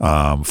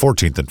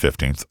 14th and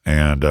 15th,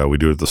 and we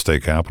do it at the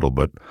state capitol.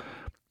 But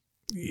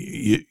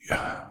you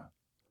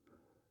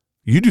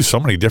do so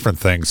many different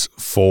things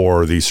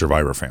for these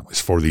survivor families,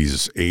 for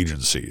these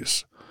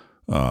agencies,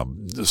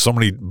 so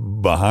many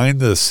behind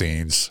the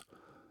scenes.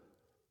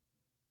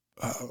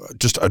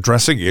 Just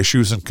addressing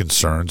issues and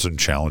concerns and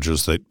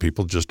challenges that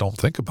people just don't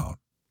think about.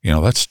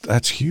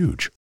 That's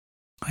huge.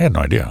 I had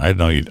no idea. I had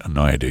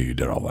no idea you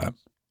did all that.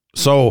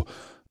 So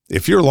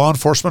if you're a law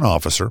enforcement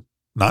officer,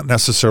 not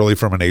necessarily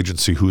from an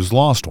agency who's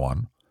lost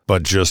one,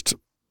 but just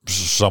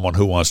someone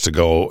who wants to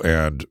go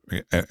and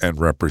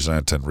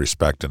represent and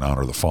respect and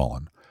honor the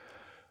fallen,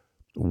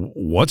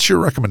 what's your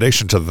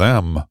recommendation to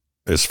them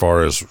as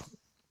far as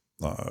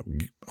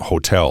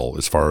hotel,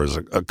 as far as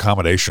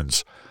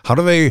accommodations? How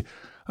do they...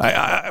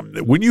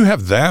 when you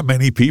have that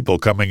many people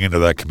coming into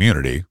that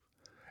community,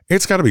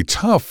 it's got to be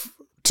tough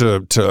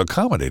to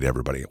accommodate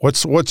everybody.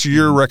 What's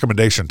your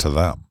recommendation to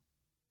them?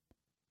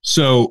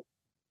 So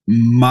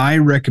my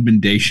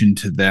recommendation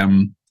to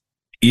them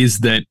is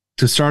that,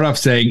 to start off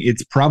saying,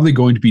 it's probably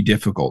going to be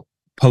difficult.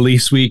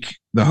 Police Week,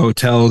 the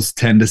hotels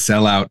tend to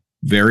sell out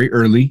very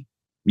early.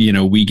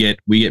 We get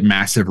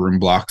massive room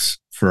blocks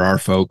for our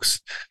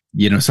folks.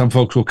 Some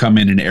folks will come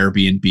in an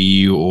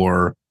Airbnb,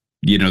 or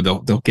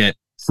they'll get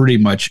pretty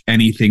much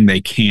anything they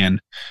can.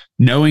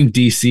 Knowing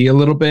DC a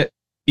little bit,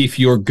 if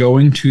you're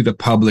going to the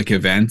public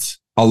events,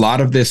 a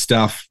lot of this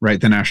stuff, right,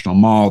 the National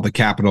Mall, the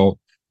Capitol,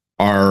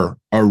 are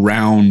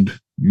around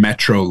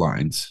metro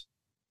lines.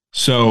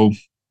 So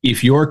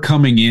if you're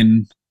coming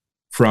in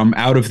from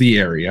out of the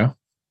area,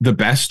 the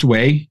best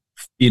way,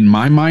 in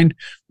my mind,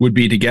 would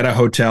be to get a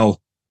hotel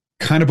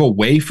kind of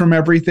away from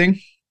everything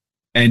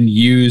and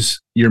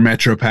use your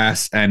Metro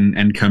Pass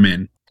and come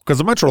in. Because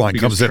the Metro line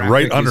comes in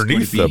right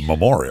underneath the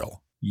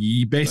memorial.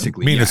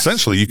 Basically, yes.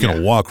 Essentially, you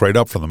can walk right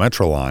up from the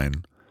Metro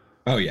line.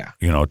 Oh yeah,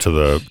 to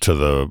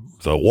the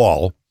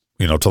wall,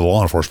 to the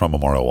law enforcement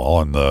memorial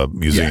wall and the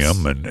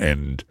museum, yes.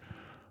 and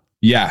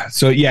yeah.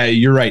 So yeah,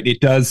 you're right.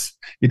 It does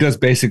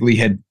basically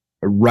head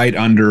right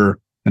under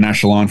the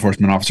National Law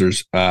Enforcement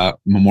Officers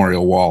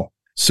memorial wall.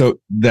 So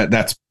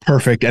that's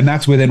perfect, and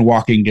that's within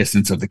walking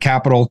distance of the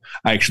Capitol.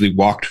 I actually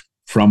walked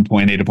from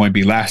point A to point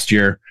B last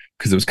year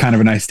because it was kind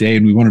of a nice day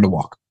and we wanted to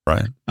walk.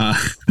 Right.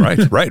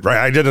 Right.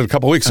 I did it a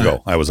couple of weeks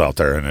ago. I was out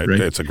there, and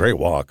it's a great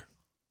walk.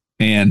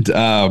 And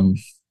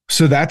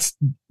so that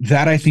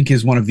I think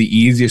is one of the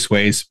easiest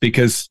ways,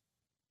 because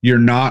you're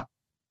not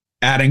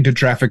adding to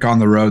traffic on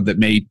the road that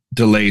may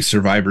delay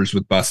survivors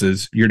with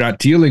buses. You're not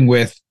dealing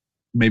with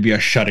maybe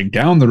us shutting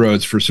down the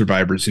roads for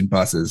survivors in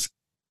buses.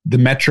 The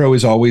Metro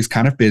is always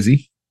kind of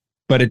busy,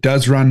 but it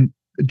does run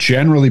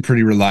generally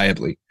pretty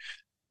reliably.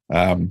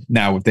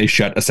 Now, if they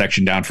shut a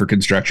section down for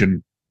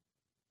construction,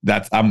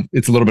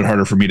 it's a little bit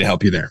harder for me to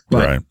help you there.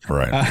 But,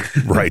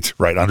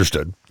 right.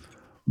 Understood.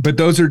 But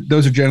those are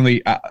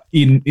generally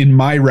in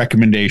my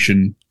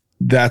recommendation.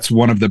 That's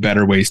one of the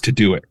better ways to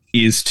do it,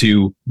 is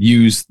to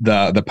use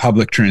the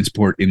public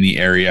transport in the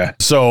area.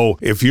 So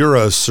if you're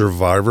a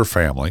survivor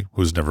family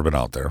who's never been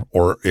out there,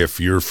 or if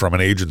you're from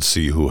an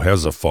agency who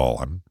has a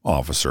fallen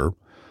officer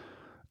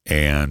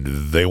and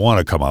they want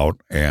to come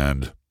out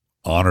and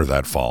honor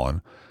that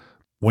fallen,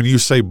 when you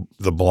say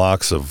the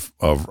blocks of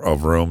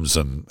rooms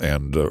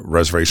and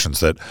reservations,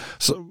 do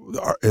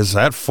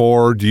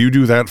you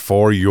do that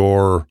for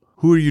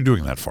who are you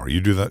doing that for? You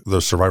do that,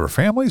 the survivor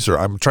families, or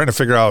I'm trying to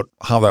figure out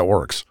how that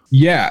works.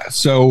 Yeah.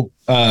 So,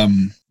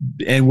 and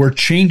we're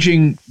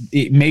changing,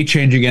 it may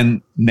change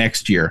again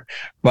next year,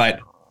 but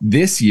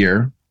this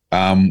year,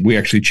 we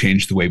actually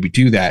changed the way we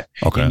do that.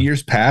 Okay. In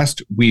years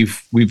past,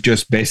 we've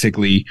just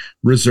basically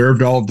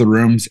reserved all of the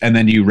rooms, and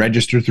then you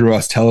register through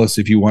us, tell us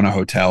if you want a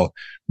hotel,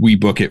 we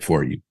book it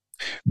for you.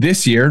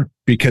 This year,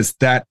 because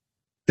that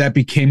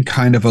became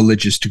kind of a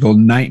logistical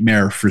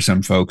nightmare for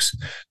some folks,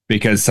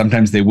 because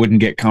sometimes they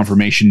wouldn't get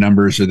confirmation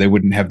numbers, or they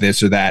wouldn't have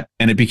this or that.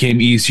 And it became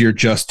easier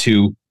just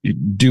to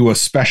do a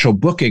special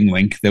booking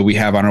link that we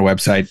have on our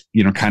website,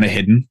 kind of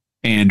hidden.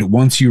 And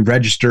once you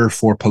register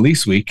for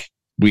Police Week,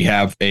 we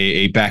have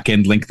a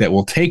back-end link that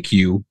will take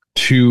you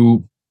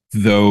to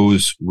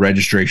those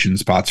registration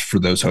spots for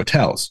those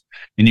hotels.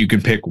 And you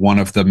can pick one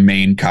of the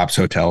main COPS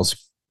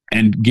hotels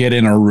and get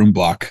in our room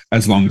block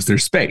as long as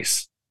there's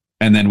space.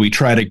 And then we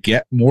try to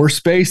get more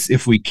space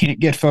if we can't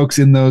get folks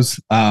in those.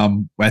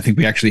 I think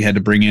we actually had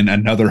to bring in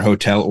another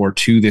hotel or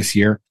two this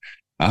year,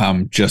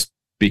 just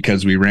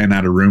because we ran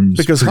out of rooms.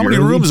 Because how many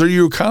rooms are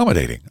you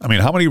accommodating? I mean,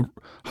 how many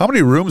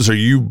rooms are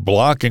you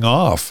blocking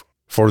off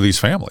for these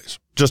families?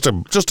 Just a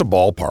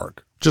ballpark,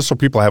 just so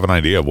people have an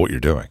idea of what you're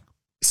doing.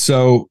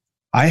 So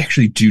I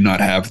actually do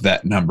not have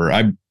that number.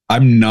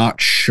 I'm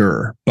not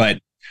sure, but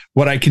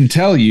what I can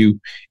tell you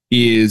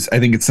is I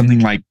think it's something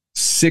like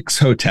 6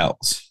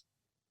 hotels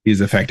is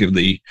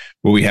effectively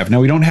what we have. Now,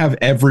 we don't have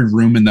every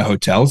room in the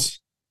hotels,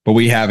 but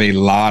we have a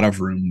lot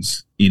of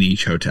rooms in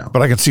each hotel.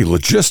 But I can see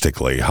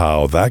logistically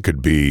how that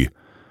could be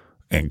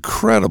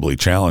incredibly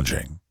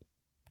challenging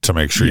to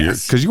make sure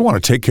because you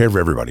want to take care of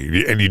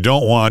everybody, and you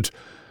don't want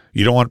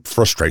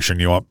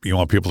frustration. You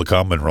want people to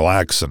come and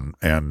relax,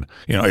 and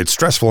it's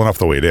stressful enough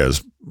the way it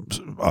is,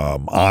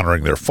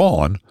 honoring their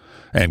fallen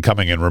and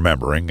coming and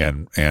remembering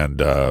and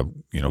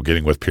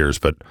getting with peers.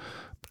 But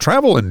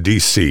travel in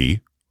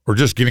DC or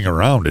just getting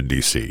around in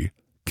DC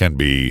can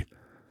be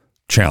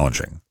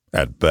challenging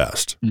at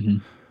best.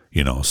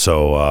 Mm-hmm.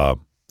 So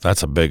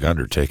that's a big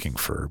undertaking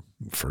for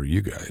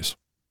you guys.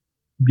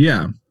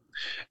 Yeah.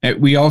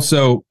 We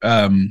also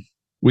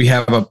we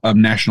have a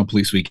National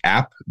Police Week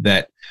app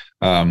that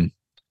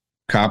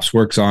COPS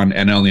works on,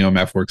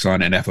 NLEOMF works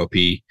on, and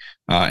FOP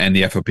and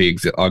the FOP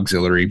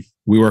auxiliary.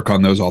 We work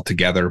on those all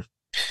together.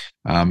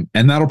 And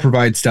that'll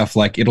provide stuff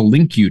like it'll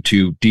link you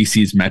to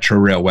DC's Metro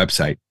Rail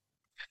website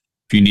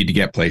if you need to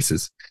get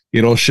places.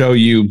 It'll show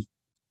you,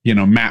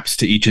 maps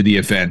to each of the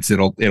events.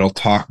 It'll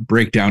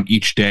break down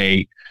each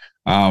day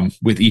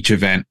with each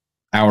event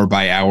hour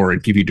by hour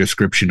and give you a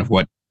description of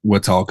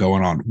what's all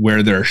going on,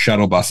 where there are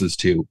shuttle buses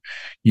to,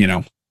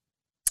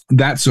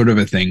 that sort of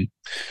a thing,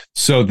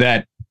 so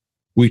that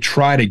we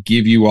try to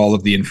give you all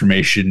of the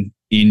information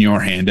in your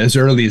hand as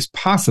early as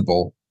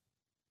possible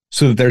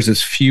so that there's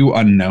as few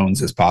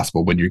unknowns as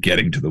possible when you're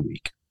getting to the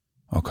week.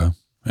 Okay.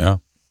 Yeah.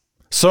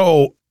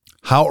 So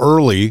how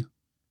early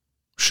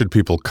should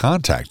people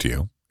contact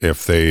you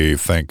if they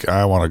think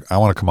I want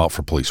to come out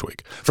for Police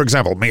Week? For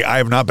example, me, I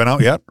have not been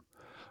out yet.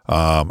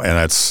 And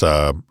that's,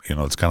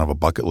 it's kind of a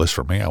bucket list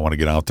for me. I want to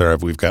get out there.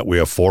 We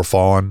have 4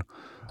 fallen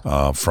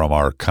from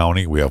our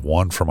county. We have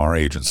 1 from our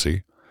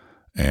agency,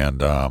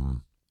 and I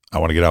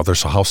want to get out there.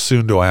 So how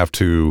soon do I have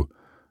to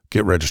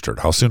get registered?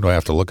 How soon do I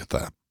have to look at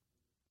that?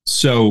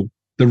 So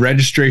the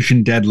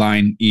registration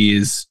deadline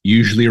is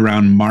usually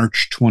around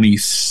March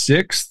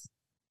 26th.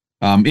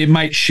 It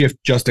might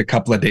shift just a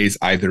couple of days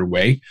either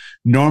way.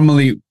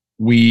 Normally,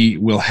 we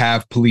will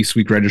have Police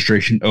Week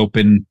registration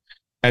open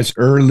as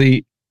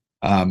early,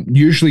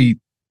 usually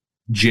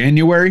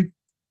January.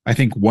 I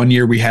think one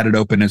year we had it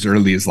open as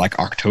early as like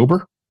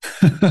October.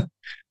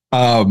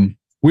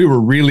 We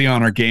were really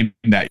on our game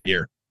that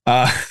year.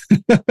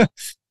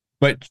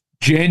 But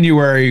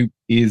January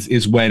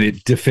is when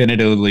it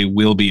definitively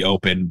will be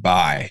open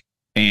by.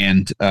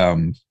 And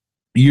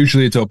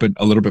usually it's open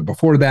a little bit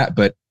before that,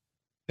 but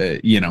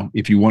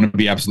if you want to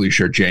be absolutely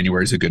sure,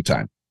 January is a good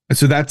time.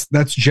 So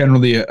that's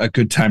generally a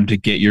good time to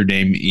get your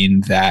name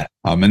in that.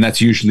 And that's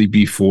usually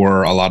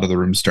before a lot of the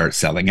rooms start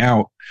selling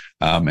out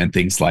and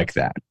things like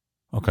that.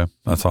 Okay,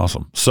 that's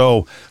awesome.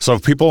 So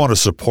if people want to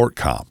support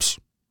COPS,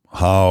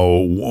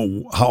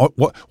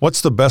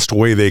 what's the best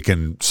way they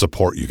can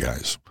support you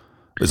guys?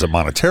 Is it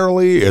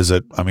monetarily?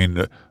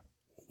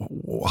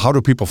 How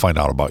do people find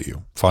out about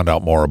you? Find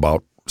out more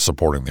about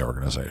supporting the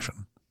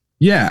organization?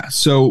 Yeah.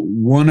 So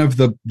one of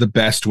the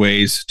best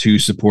ways to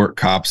support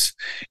COPS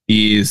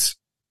is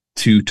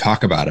to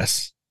talk about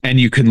us. And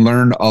you can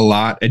learn a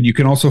lot. And you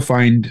can also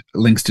find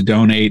links to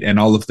donate and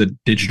all of the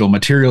digital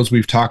materials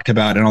we've talked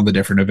about and all the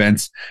different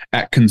events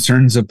at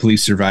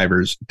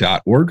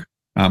concernsofpolicesurvivors.org.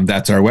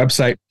 That's our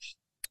website.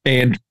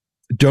 And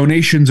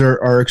donations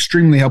are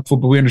extremely helpful,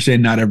 but we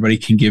understand not everybody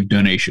can give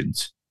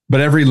donations.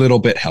 But every little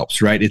bit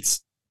helps, right?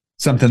 It's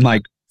something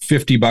like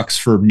 $50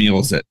 for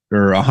meals or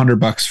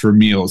 $100 for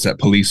meals at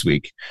Police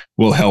Week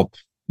will help,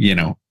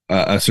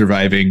 a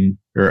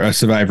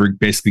survivor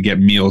basically get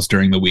meals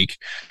during the week.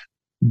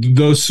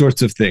 Those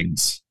sorts of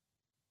things.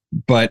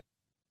 But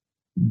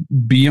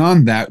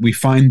beyond that, we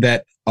find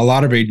that a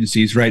lot of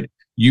agencies, right,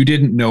 you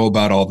didn't know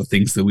about all the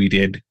things that we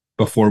did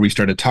before we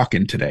started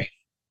talking today.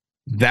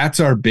 That's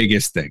our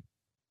biggest thing,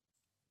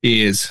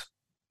 is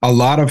a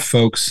lot of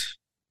folks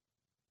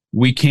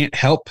we can't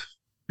help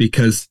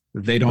because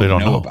they don't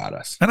know about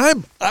us. And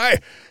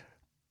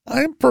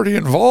I'm pretty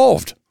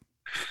involved.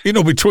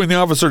 Between the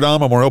Officer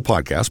Down Memorial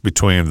Podcast,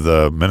 between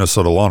the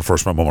Minnesota Law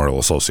Enforcement Memorial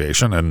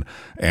Association and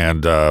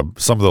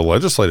some of the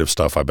legislative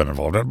stuff I've been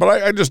involved in,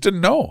 but I just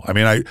didn't know. I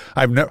mean,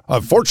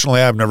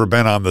 unfortunately, I've never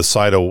been on the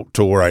side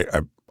to where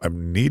I've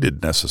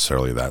needed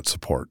necessarily that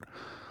support.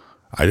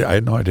 I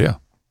had no idea.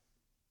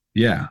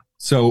 Yeah.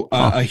 So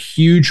a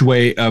huge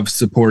way of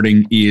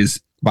supporting is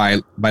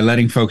by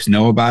letting folks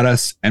know about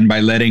us and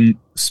by letting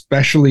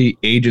especially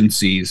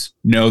agencies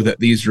know that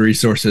these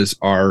resources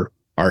are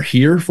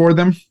here for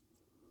them.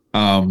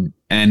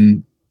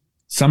 And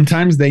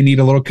sometimes they need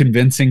a little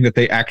convincing that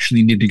they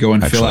actually need to go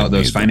and fill out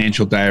those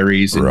financial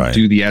diaries and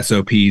do the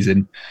SOPs.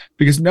 And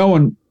because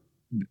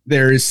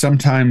there is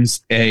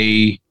sometimes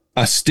a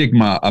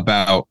stigma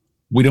about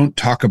we don't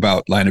talk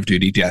about line of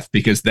duty death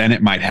because then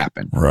it might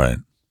happen.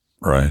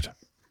 Right.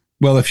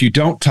 Well, if you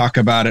don't talk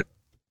about it,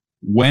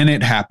 when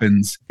it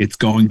happens, it's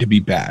going to be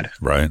bad.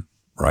 Right.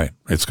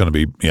 It's going to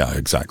be, yeah,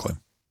 exactly.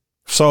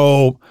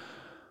 So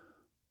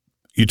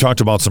you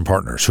talked about some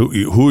partners.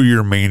 Who are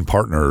your main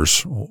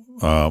partners?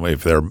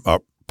 If they're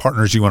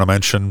partners you want to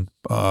mention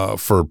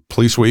for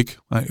Police Week?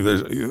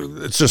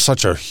 It's just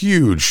such a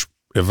huge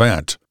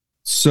event.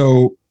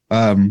 So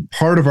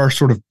part of our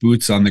sort of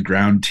boots on the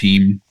ground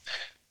team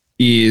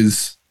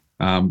is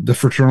the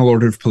Fraternal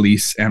Order of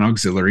Police and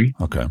Auxiliary.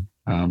 Okay.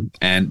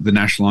 And the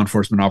National Law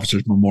Enforcement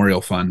Officers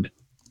Memorial Fund.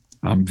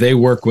 They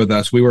work with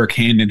us. We work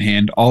hand in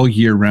hand all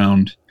year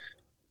round,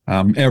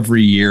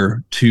 every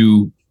year,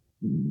 to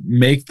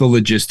make the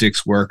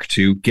logistics work,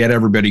 to get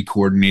everybody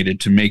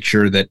coordinated, to make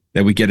sure that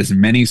we get as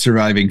many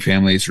surviving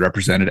families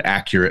represented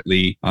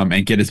accurately,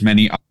 and get as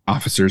many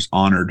officers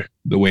honored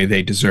the way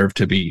they deserve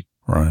to be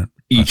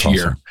each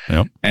year. Awesome.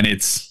 Yep. And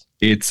it's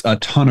a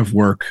ton of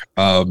work,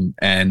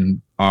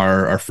 and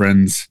our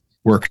friends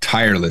work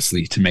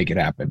tirelessly to make it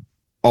happen.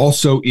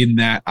 Also in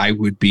that, I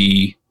would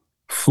be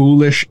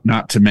foolish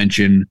not to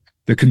mention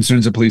the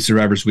Concerns of Police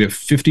Survivors. We have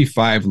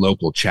 55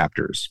 local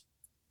chapters.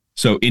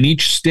 So in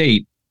each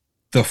state,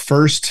 the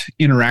first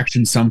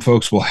interaction some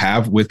folks will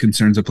have with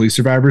Concerns of Police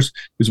Survivors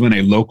is when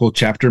a local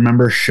chapter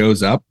member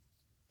shows up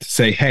to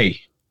say, hey,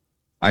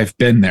 I've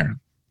been there.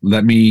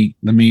 Let me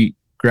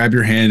grab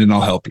your hand and I'll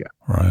help you.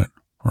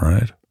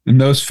 Right. And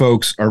those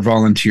folks are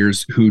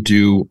volunteers who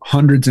do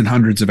hundreds and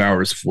hundreds of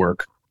hours of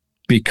work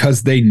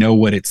because they know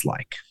what it's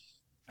like.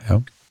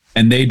 Yep.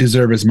 And they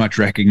deserve as much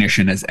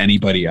recognition as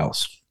anybody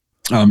else.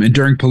 And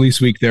during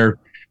Police Week, they're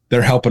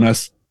helping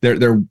us.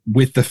 They're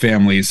with the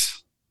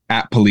families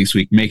at Police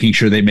Week, making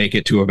sure they make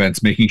it to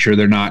events, making sure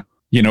they're not,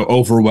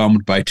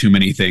 overwhelmed by too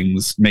many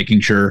things,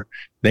 making sure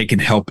they can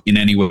help in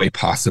any way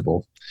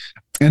possible.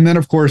 And then,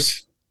 of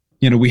course,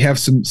 we have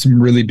some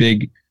really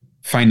big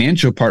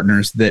financial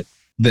partners that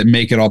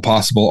make it all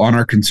possible on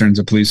our Concerns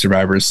of Police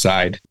Survivors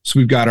side. So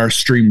we've got our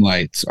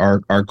Streamlights,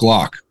 our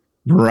Glock.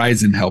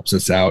 Verizon helps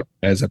us out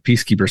as a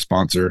peacekeeper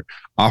sponsor.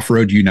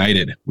 Off-Road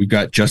United. We've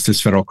got Justice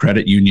Federal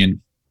Credit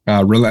Union,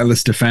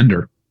 Relentless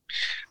Defender.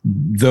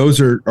 Those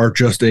are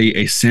just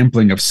a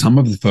sampling of some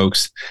of the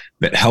folks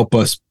that help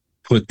us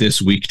put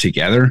this week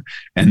together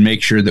and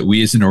make sure that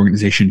we as an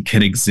organization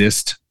can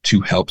exist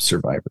to help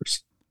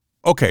survivors.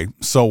 Okay,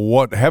 so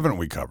what haven't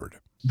we covered?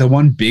 The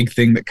one big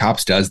thing that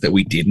COPS does that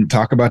we didn't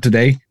talk about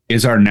today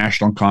is our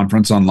National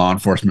Conference on Law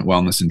Enforcement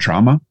Wellness and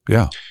Trauma.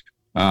 Yeah.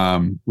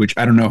 Which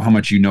I don't know how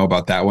much you know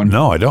about that one.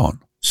 No, I don't.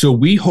 So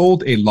we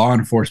hold a law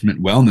enforcement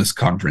wellness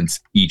conference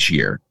each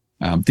year.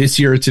 This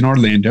year it's in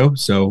Orlando,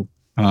 so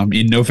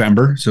in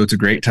November. So it's a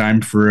great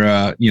time for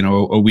a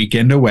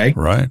weekend away.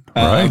 Right.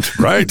 And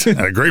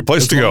a great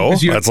place to go.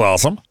 That's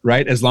awesome.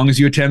 Right. As long as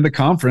you attend the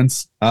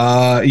conference,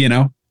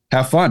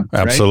 have fun.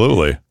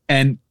 Absolutely. Right?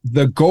 And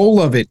the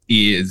goal of it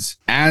is,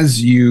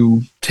 as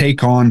you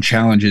take on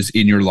challenges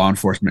in your law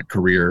enforcement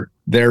career,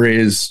 there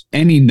is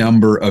any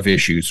number of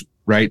issues,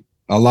 right?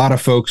 A lot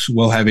of folks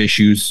will have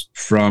issues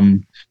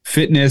from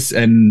fitness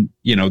and,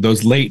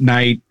 those late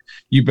night,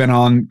 you've been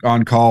on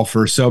call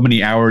for so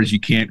many hours, you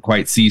can't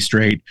quite see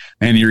straight,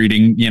 and you're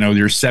eating,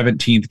 your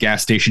 17th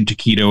gas station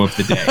taquito of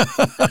the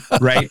day,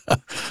 right?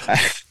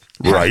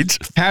 Right.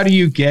 How do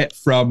you get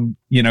from,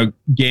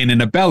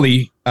 gaining a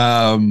belly?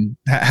 How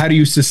do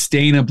you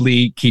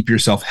sustainably keep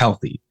yourself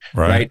healthy?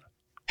 Right.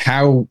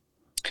 How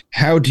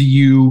do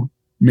you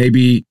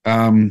maybe,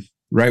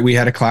 we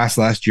had a class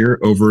last year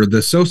over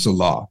the SOSA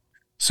law.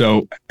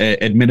 So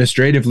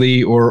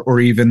administratively or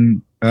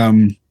even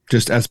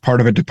just as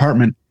part of a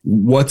department,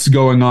 what's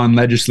going on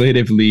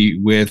legislatively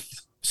with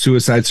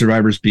suicide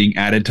survivors being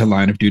added to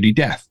line of duty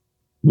death?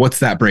 What's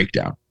that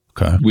breakdown?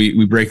 Okay.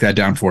 We break that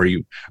down for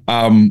you.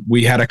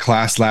 We had a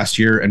class last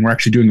year, and we're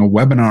actually doing a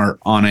webinar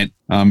on it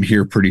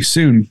here pretty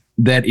soon.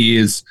 That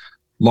is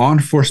law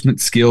enforcement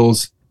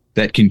skills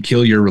that can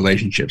kill your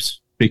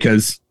relationships,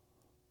 because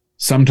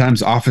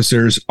sometimes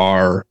officers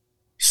are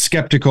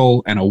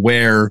skeptical and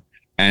aware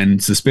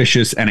and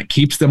suspicious, and it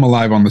keeps them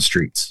alive on the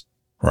streets.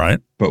 Right.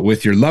 But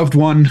with your loved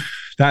one,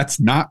 that's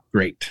not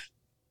great.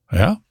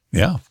 Yeah.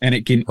 And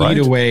it can eat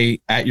away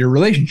at your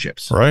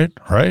relationships. Right.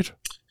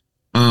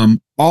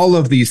 All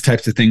of these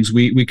types of things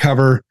we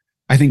cover.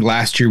 I think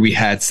last year we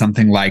had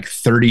something like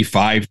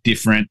 35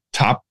 different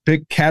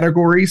topic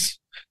categories,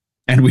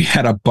 and we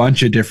had a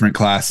bunch of different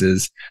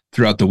classes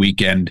throughout the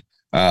weekend.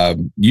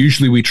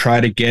 Usually we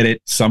try to get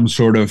it some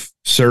sort of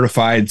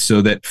certified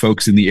so that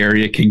folks in the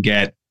area can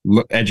get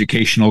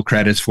educational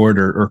credits for it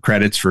or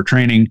credits for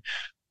training.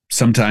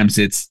 Sometimes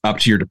it's up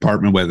to your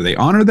department whether they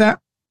honor that,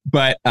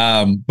 but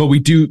we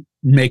do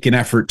make an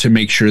effort to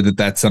make sure that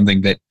that's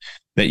something that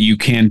you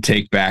can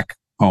take back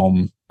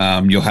home.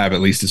 You'll have at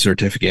least a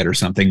certificate or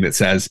something that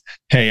says,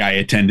 hey, I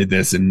attended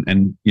this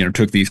and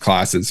took these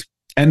classes.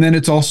 And then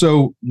it's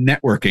also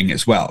networking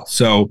as well.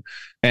 So,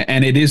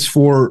 and it is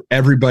for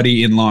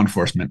everybody in law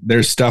enforcement.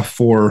 There's stuff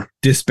for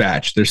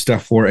dispatch, there's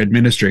stuff for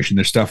administration,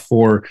 there's stuff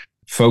for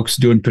folks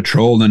doing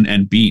patrol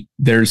and beat.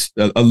 There's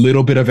a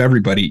little bit of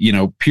everybody,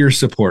 peer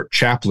support,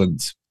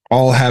 chaplains,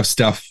 all have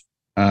stuff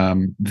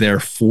there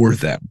for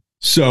them.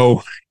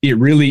 So it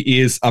really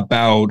is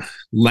about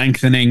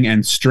lengthening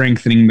and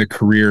strengthening the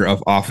career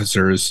of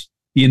officers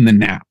in the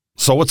now.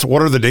 So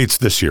what are the dates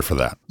this year for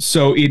that?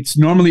 So it's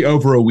normally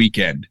over a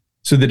weekend.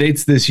 So the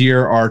dates this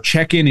year are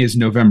check-in is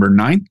November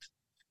 9th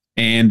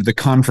and the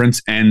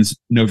conference ends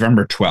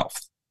November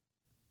 12th.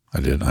 I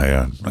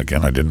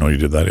didn't know you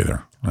did that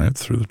either. Right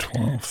through the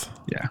 12th.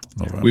 Yeah.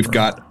 November. We've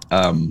got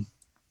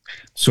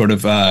sort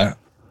of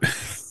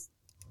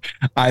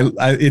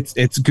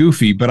it's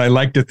goofy, but I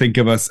like to think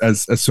of us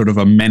as sort of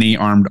a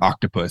many-armed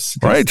octopus.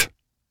 Right.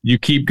 You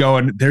keep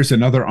going, there's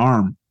another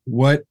arm.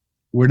 Where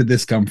did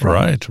this come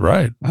from?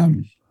 Right.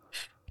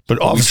 But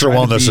officer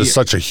wellness is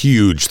such a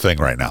huge thing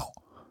right now.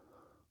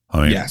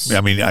 Yes.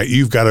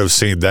 You've got to have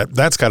seen that.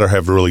 That's got to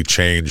have really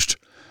changed,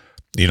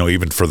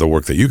 even for the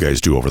work that you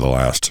guys do over the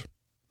last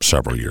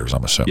several years,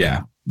 I'm assuming.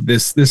 Yeah.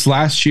 This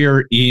last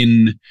year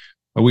we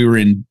were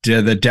in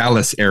the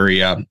Dallas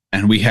area,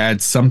 and we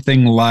had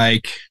something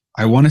like,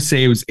 I want to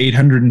say it was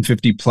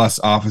 850 plus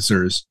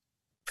officers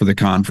for the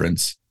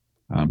conference.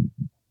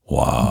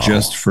 Wow.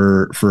 Just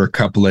for a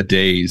couple of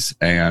days.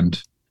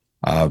 And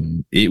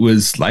it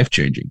was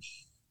life-changing.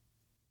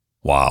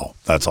 Wow.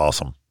 That's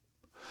awesome.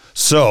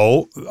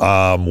 So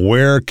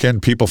where can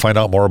people find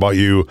out more about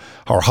you,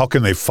 or how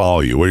can they follow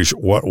you?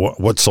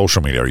 What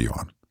social media are you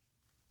on?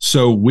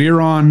 So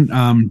we're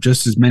on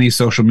just as many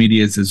social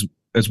medias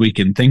as we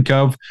can think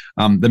of.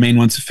 The main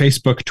ones: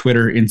 Facebook,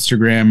 Twitter,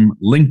 Instagram,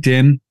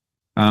 LinkedIn.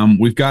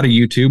 We've got a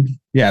YouTube.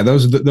 Yeah,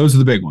 those are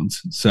the big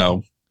ones.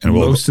 So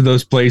most of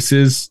those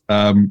places,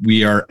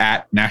 we are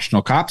at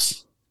National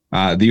Cops.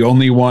 The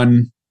only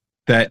one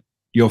that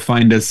you'll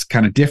find us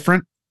kind of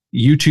different,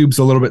 YouTube's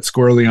a little bit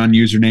squirrely on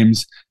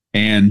usernames,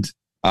 and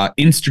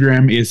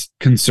Instagram is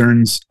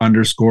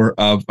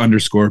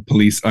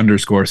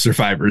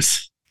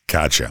concerns_of_police_survivors.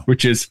 Gotcha.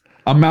 Which is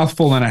a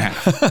mouthful and a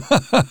half.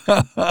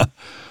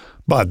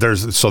 But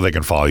so they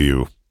can follow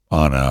you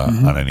on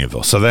any of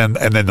those. So then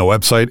the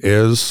website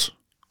is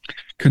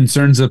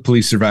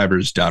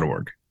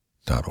concernsofpolicesurvivors.org.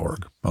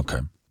 Okay.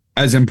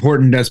 As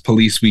important as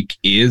Police Week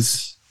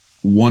is,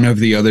 one of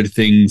the other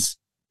things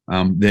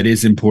that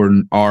is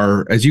important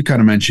are, as you kind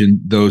of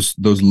mentioned, those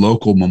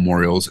local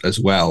memorials as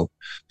well.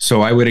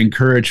 So I would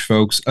encourage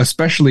folks,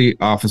 especially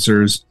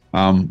officers,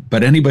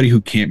 but anybody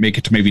who can't make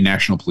it to maybe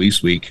National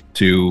Police Week,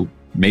 to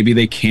maybe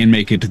they can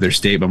make it to their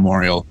state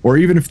memorial, or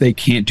even if they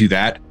can't do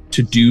that,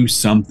 to do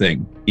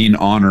something in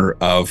honor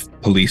of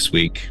Police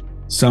Week,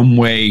 some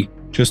way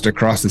just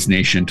across this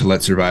nation to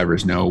let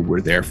survivors know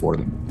we're there for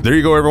them. There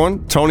you go,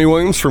 everyone. Tony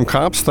Williams from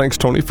COPS. Thanks,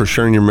 Tony, for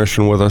sharing your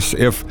mission with us.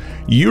 If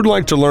you'd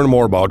like to learn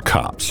more about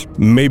COPS,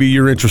 maybe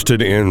you're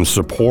interested in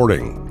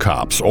supporting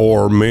COPS,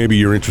 or maybe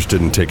you're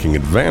interested in taking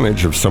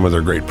advantage of some of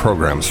their great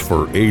programs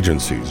for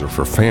agencies or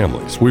for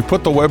families, we've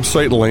put the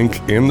website link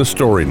in the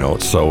story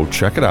notes, so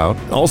check it out.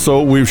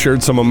 Also, we've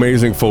shared some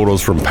amazing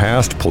photos from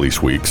past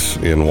Police Weeks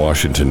in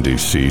Washington,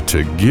 D.C.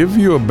 to give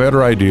you a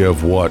better idea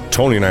of what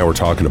Tony and I were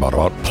talking about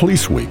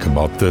Police Week,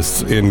 about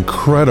this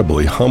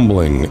incredibly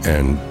humbling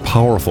and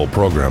powerful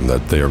program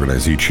that they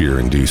organize each year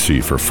in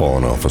D.C. for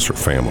fallen officer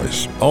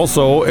families.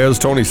 Also, as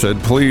Tony said,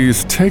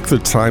 please take the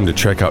time to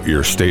check out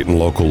your state and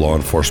local law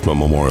enforcement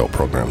memorial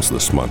programs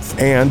this month.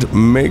 And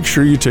make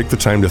sure you take the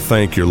time to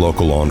thank your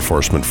local law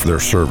enforcement for their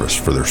service,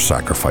 for their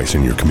sacrifice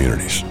in your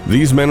communities.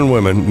 These men and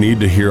women need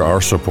to hear our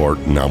support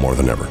now more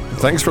than ever.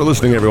 Thanks for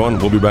listening, everyone.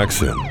 We'll be back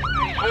soon.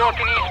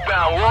 Walking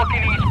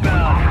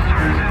eastbound.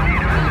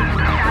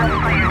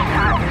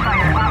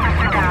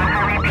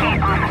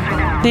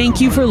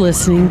 Thank you for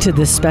listening to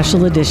this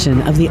special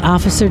edition of the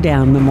Officer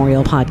Down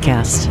Memorial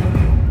Podcast.